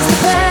got bills to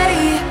pay.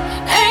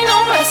 Ain't no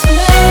rest for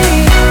me.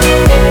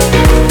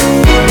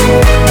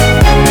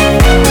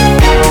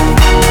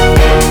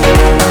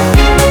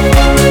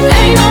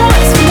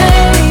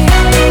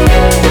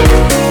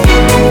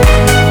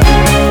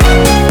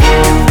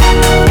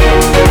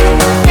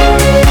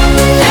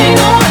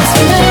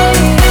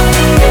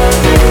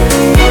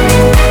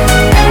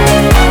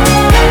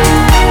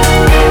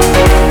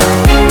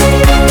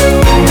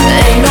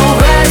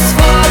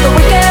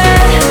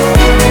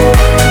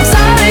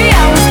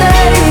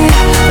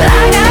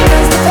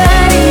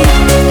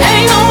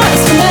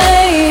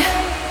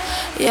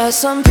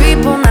 Some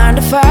people 9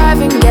 to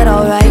 5 and get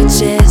all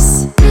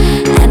righteous,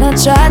 and I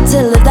tried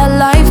to live that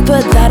life,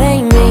 but that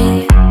ain't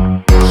me.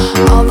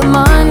 All the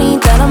money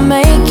that I'm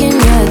making,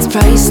 yeah, it's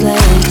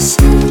priceless.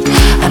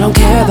 I don't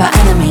care about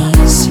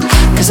enemies,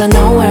 cause I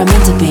know where I'm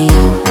meant to be.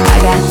 I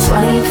got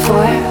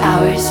 24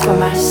 hours for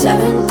my 7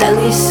 seven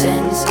deadly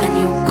sins, and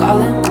you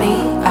calling me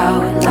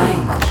out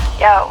like,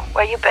 yo,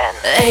 where you been?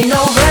 Ain't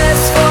no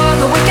rest for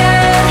the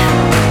wicked.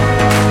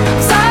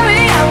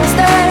 Sorry I was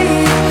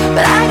late,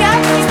 but I got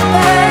bills to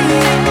pay.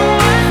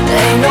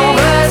 Ain't no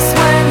rest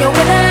when you're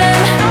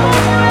winning.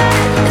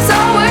 It's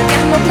all work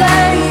and no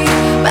play,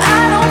 but I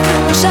don't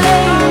feel no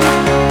shame.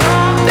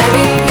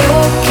 Baby, you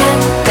can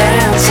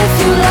dance if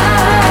you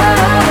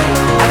like.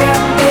 I got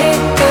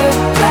bigger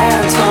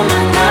plans for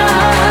my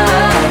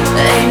night.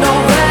 Ain't no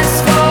rest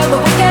for the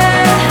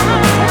wicked.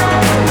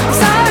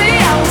 Sorry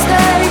I was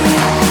late,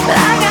 but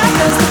I got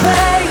bills to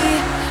pay.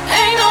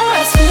 Ain't no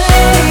rest for me.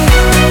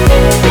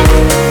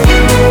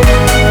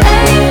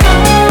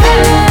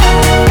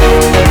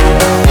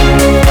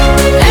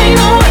 Ain't no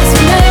rest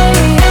for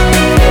me.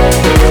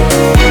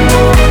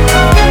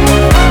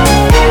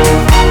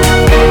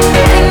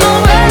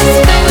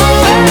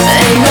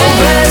 Ain't no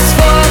rest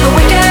for the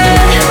wicked.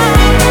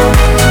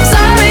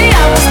 Sorry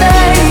I was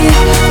late,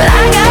 but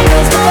I got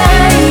bills to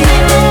pay.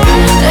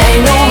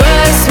 Ain't no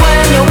rest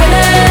when you're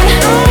winning.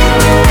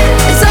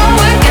 It's all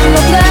work and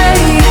no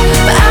play,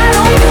 but I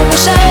don't feel no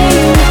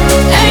shame.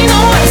 Ain't no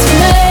rest for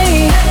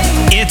me.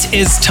 It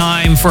is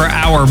time for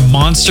our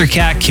Monster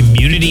Cat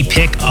community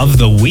pick of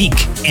the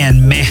week.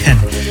 And man,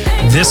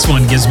 this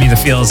one gives me the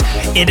feels.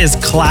 It is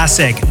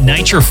classic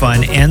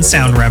Nitrofun and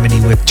Sound Remedy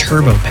with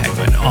Turbo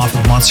Penguin off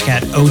of Monster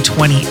Cat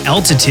 020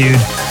 Altitude.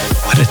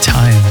 What a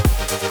time.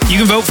 You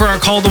can vote for our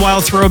Call of the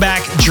Wild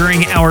throwback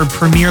during our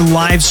premiere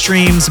live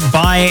streams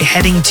by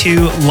heading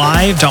to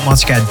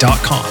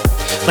live.monstercat.com.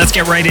 Let's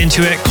get right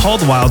into it. Call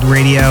of the Wild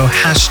Radio,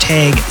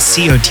 hashtag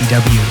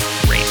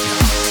COTW Radio.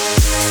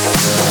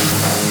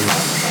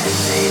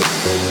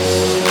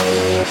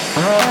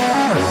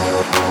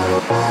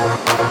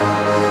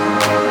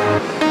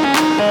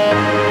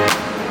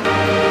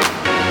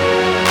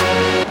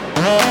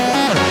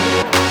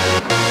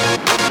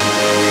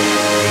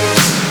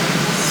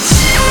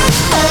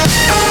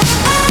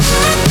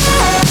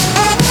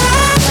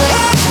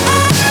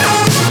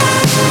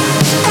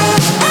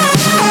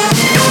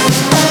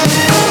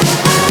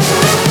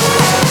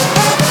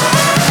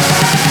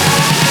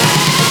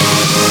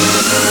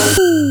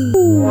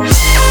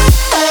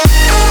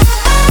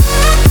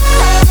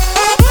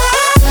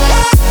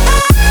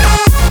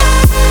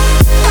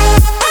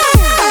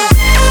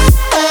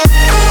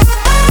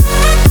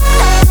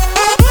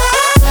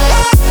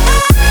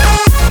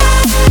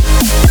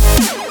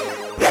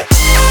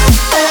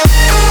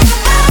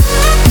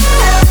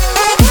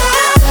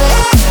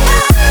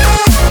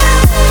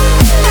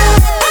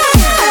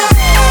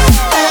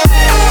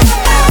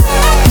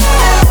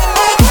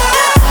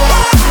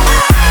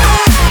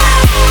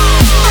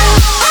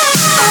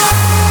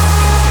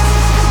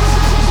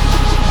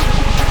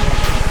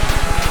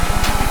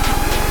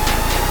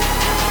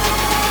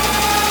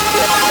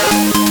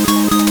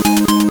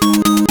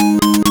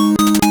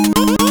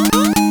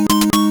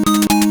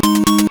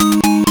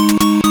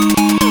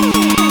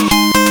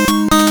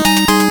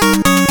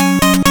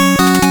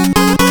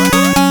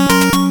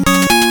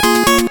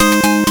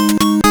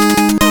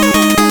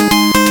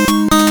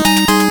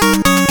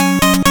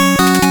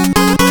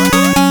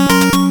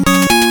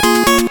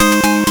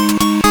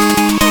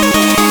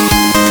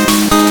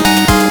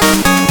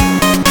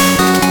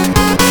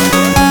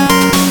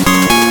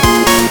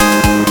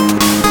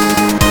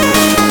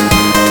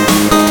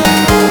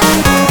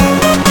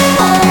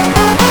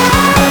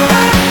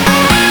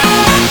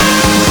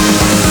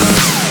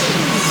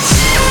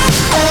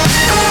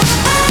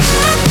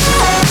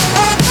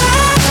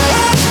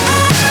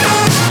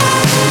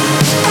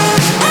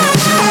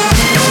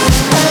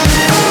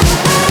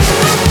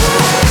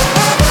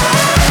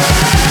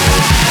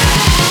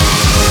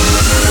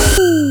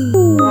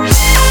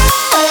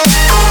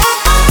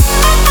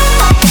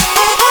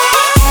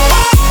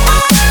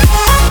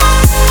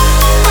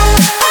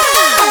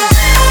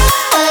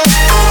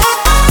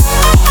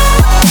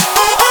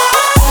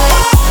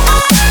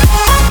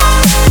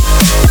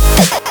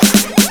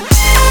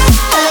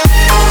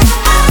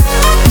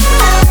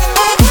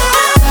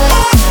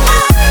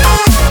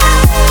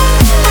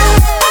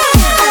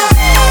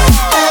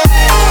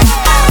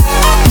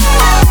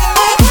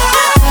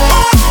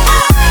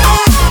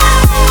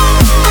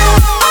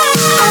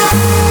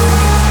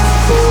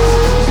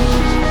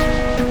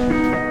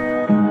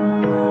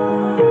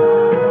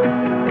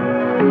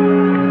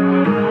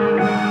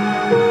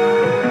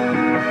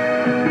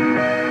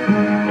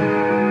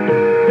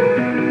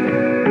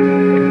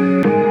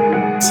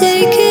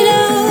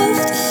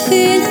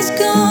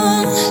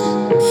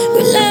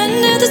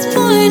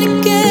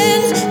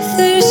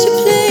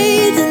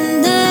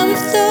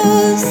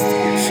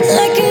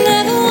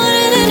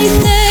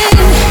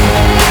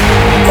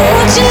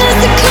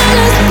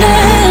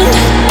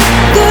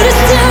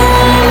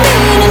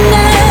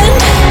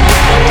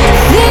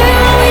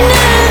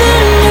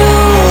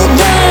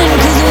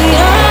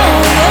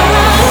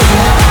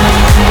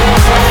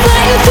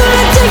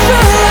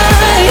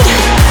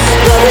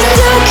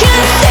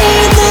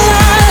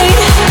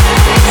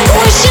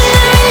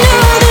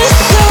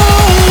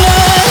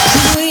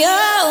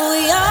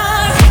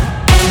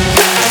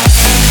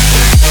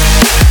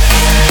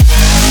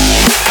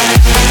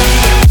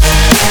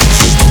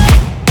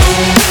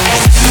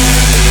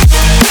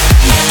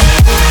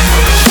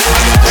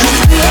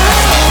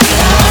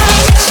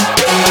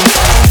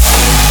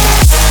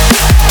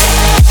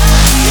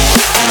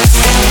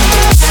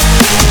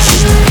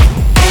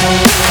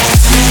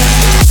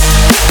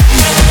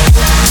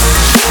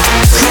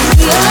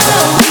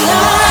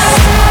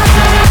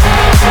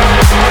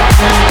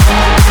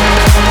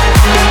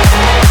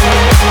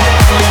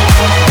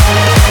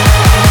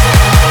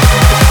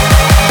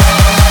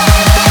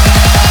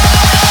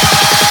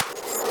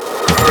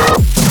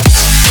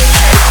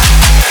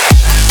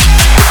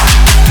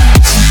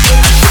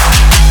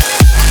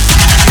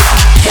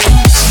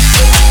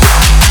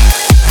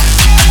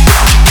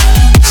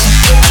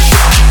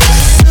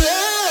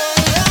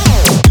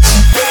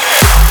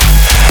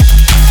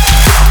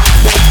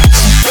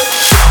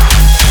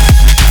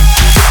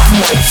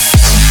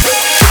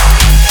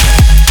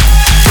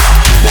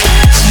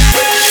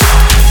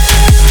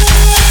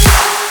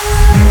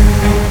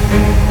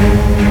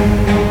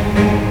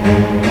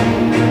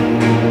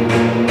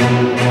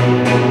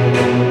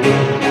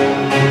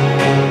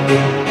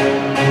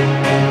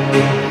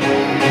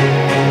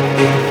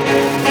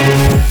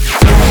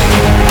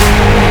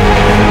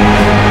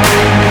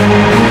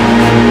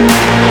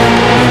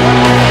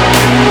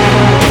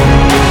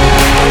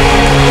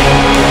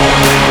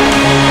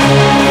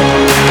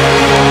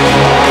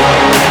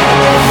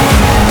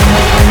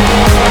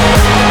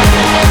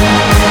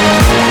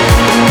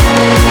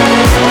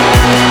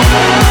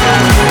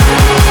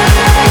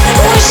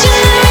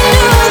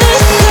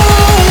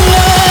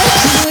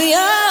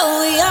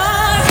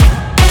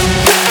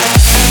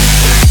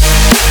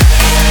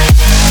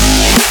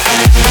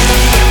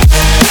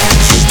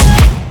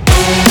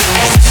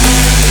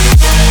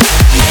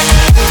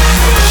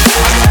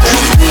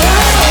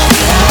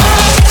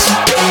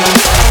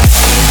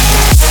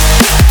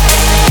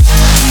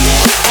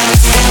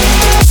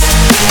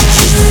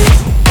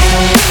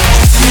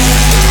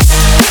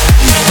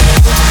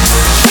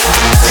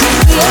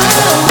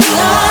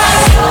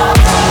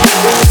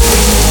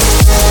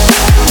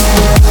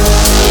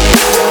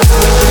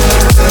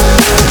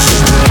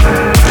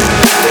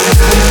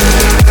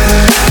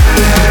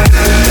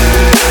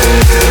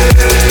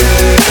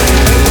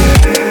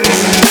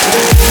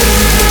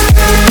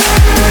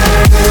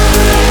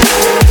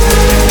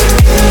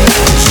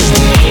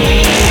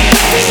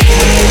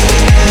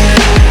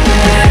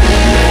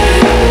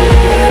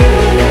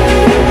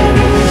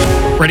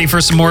 Ready for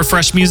some more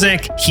fresh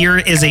music? Here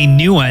is a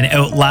new one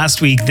out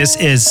last week. This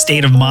is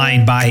State of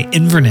Mind by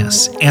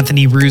Inverness,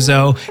 Anthony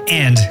Russo,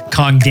 and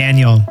Kong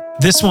Daniel.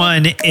 This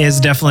one is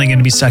definitely going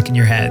to be stuck in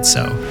your head,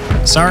 so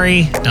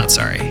sorry, not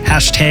sorry.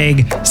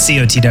 Hashtag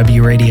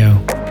COTW Radio.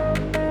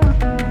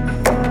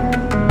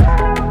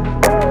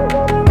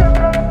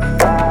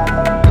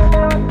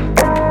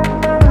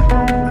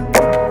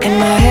 In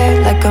my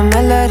head like a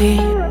melody,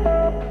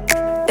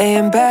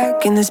 laying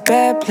back in this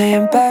bed,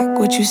 playing back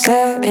what you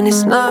said, and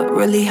it's not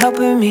really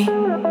helping me.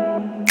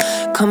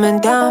 Coming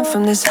down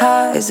from this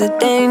high is a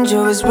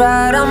dangerous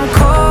ride. I'm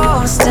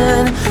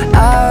coasting,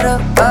 out of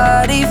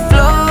body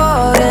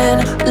floating,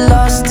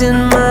 lost in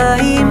my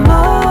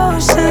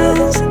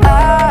emotions.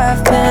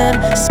 I've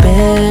been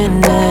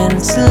spinning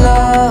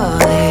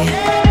slowly,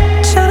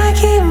 trying to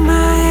keep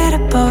my head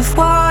above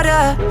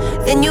water.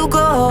 Then you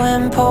go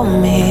and pull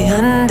me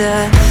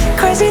under.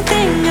 Crazy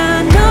thing,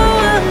 I know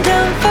I'm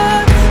done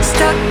for,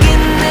 stuck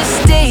in this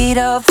state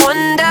of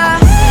wonder.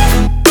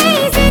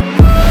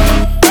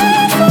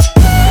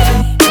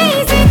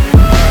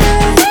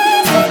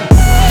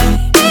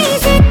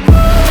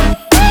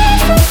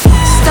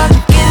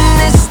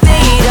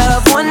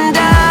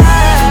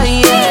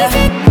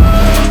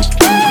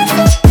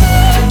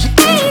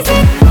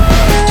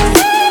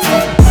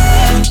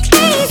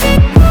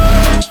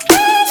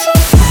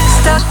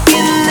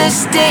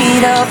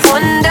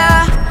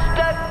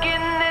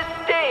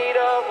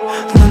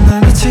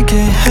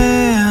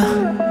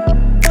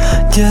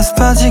 Yes,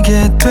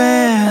 빠지게 돼.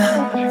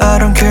 I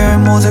don't care,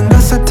 모든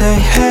것을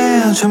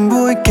대해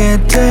전부 있게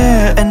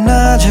돼. And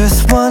I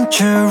just want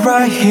you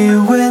right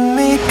here with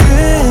me.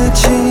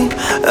 끝이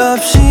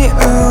없이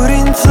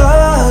우린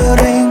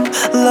floating,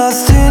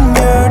 lost in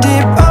your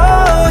deep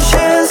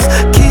oceans.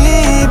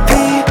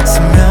 깊이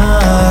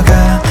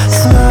스며가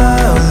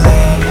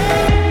slowly,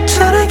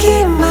 trying to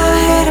keep my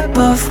head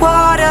above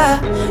water.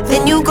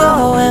 Then you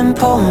go and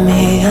pull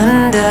me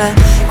under.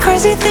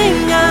 Crazy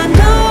thing, I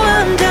know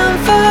I'm done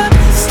for,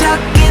 stuck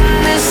in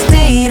this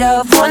state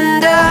of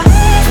wonder.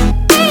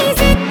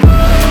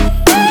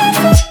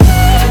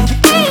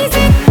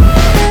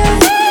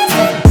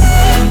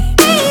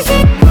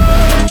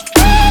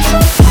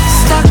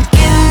 Stuck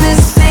in this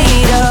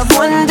state of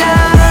wonder,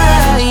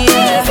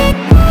 yeah.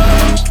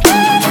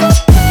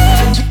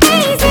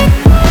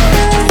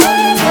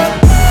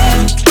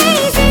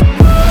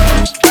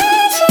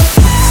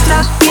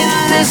 Stuck in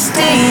this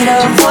state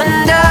of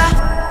wonder.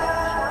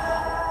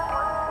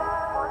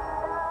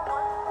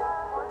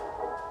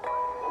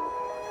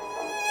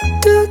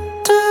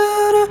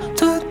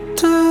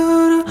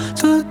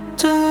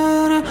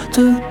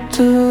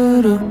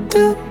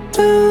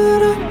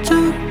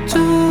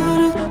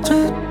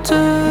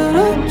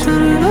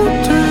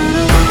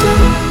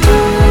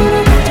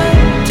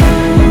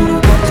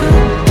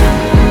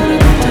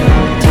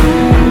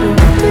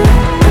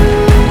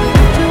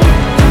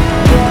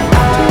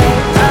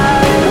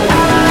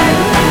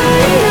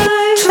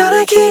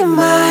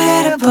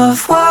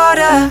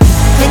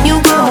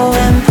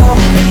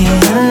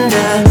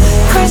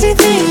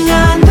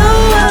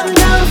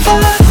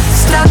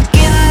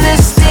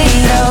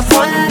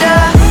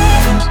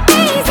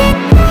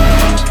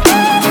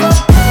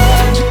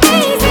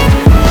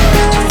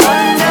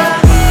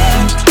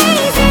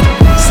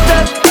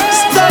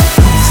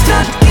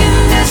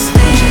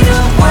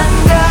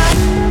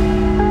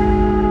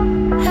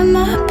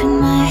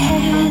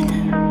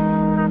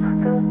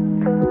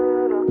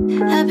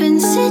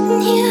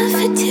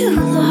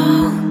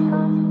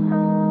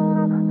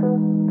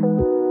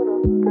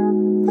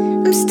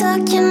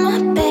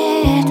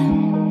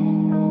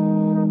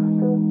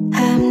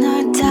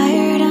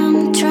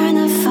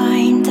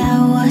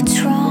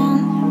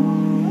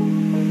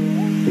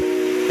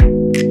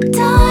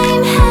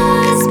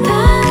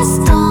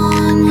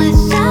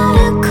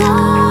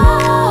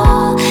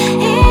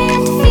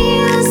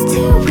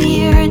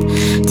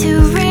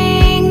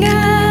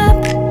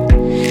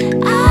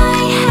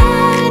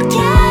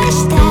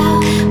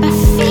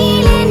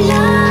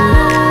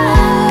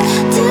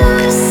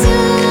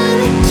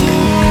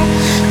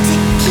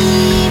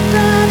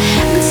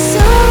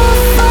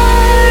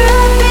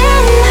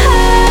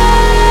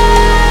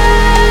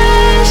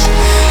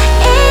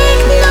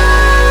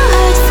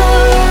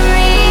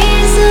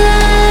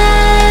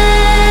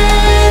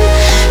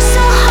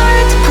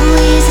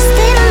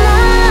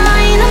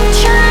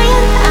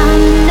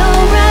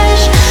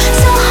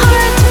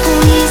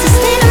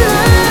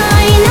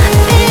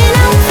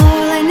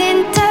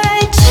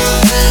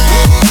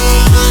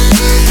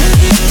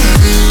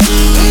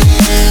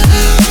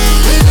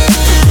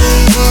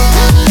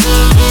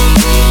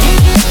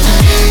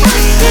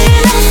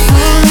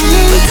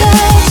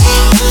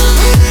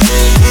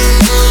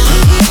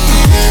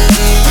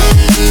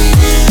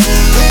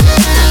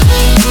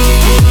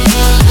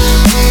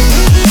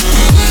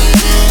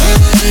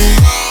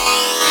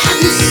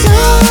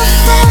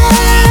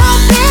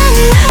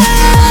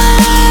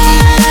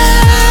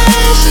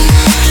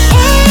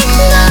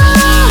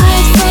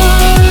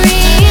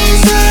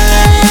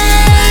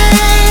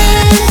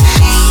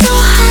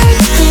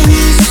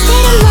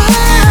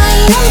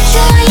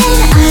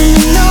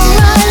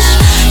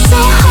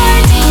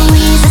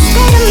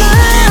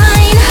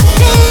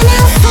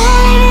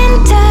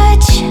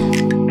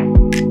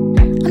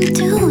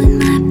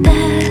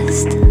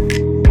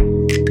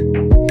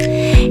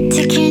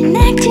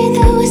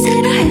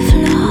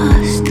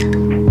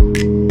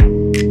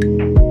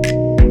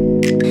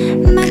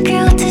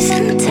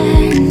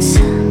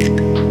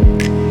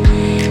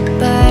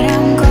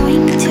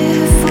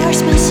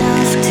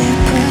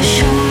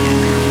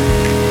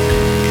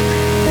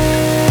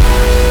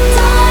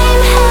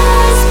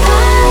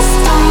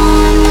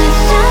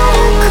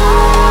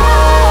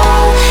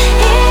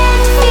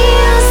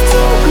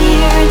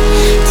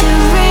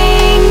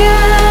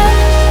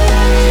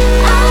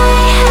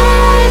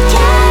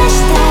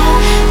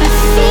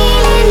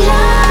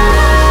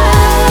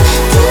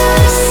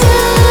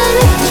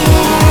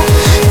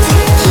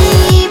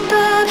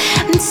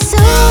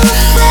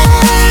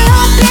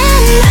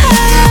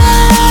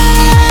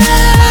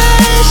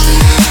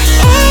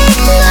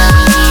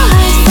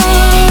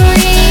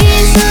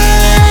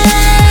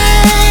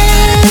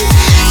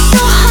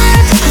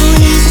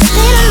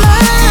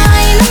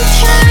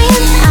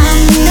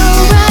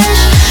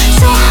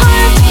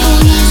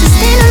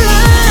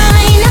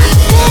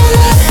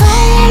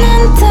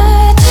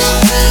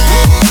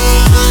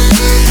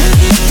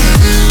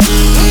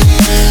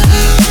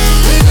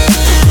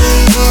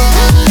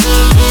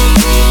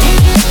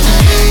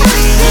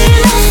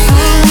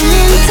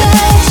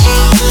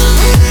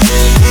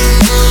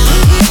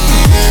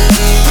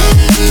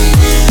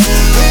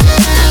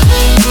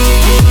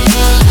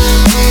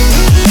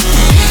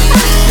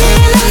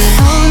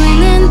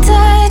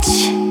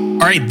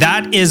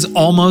 that is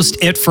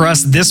almost it for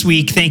us this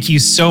week. Thank you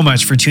so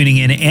much for tuning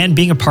in and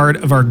being a part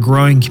of our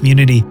growing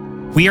community.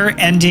 We are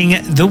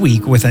ending the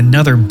week with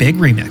another big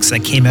remix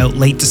that came out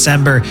late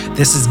December.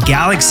 This is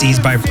Galaxies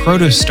by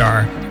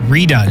Protostar,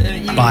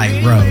 redone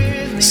by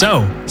Rogue.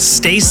 So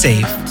stay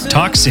safe,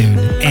 talk soon,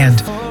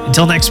 and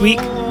until next week,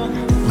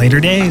 later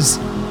days.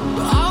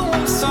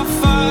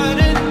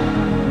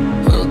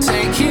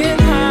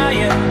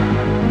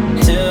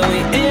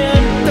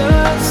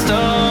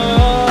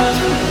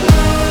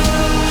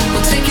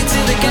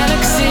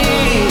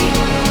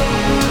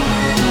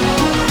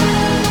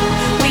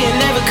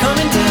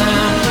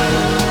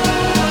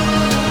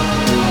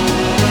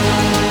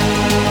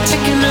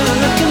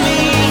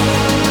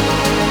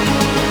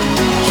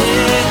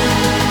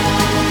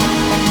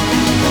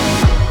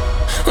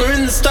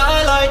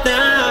 Starlight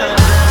now.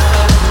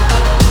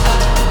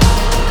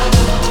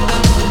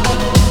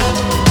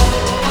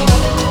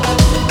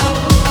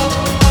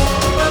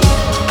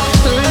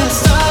 We're in the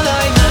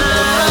starlight now.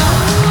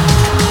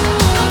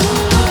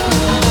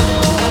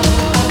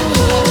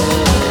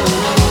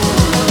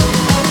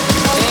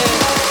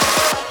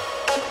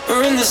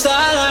 We're in the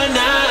starlight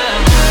now.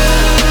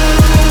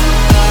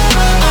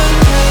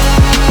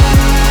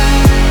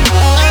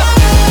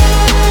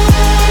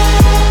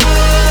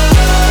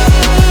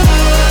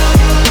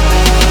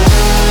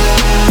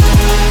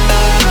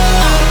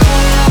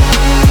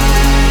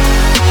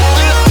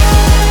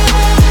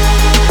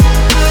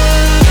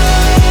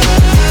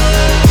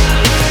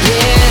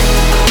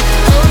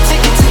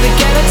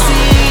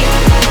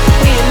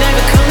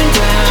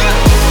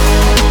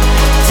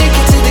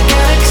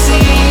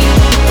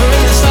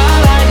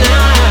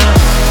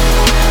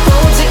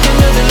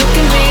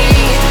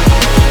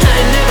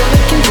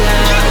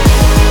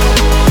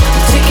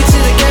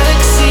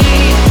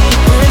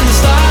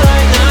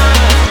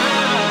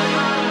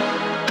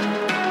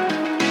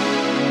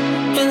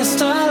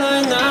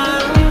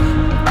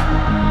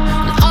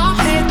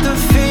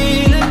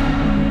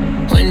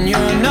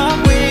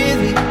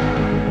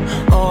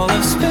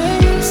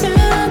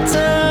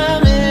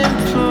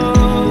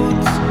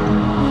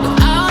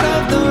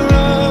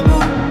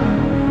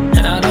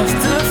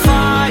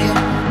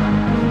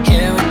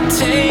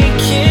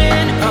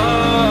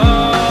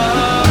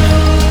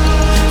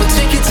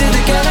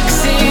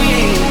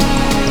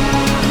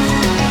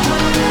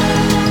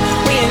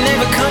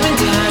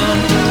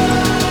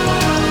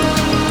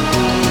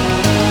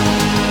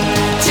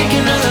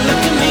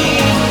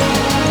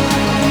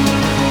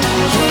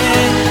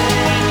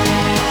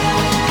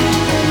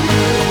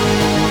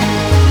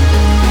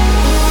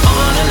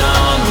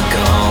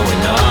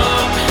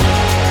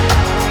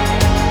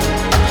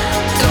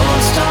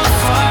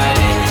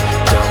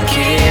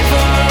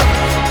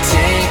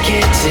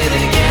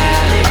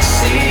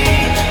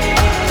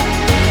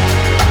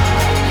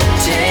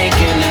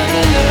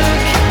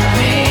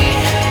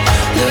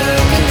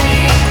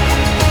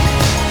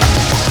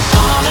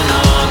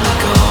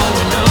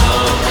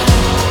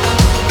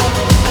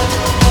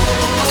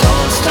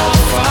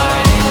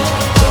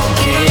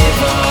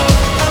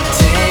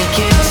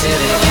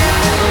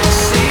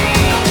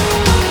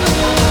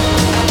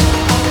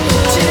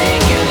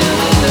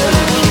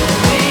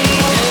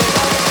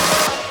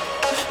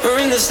 We're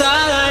in the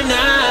starlight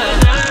now.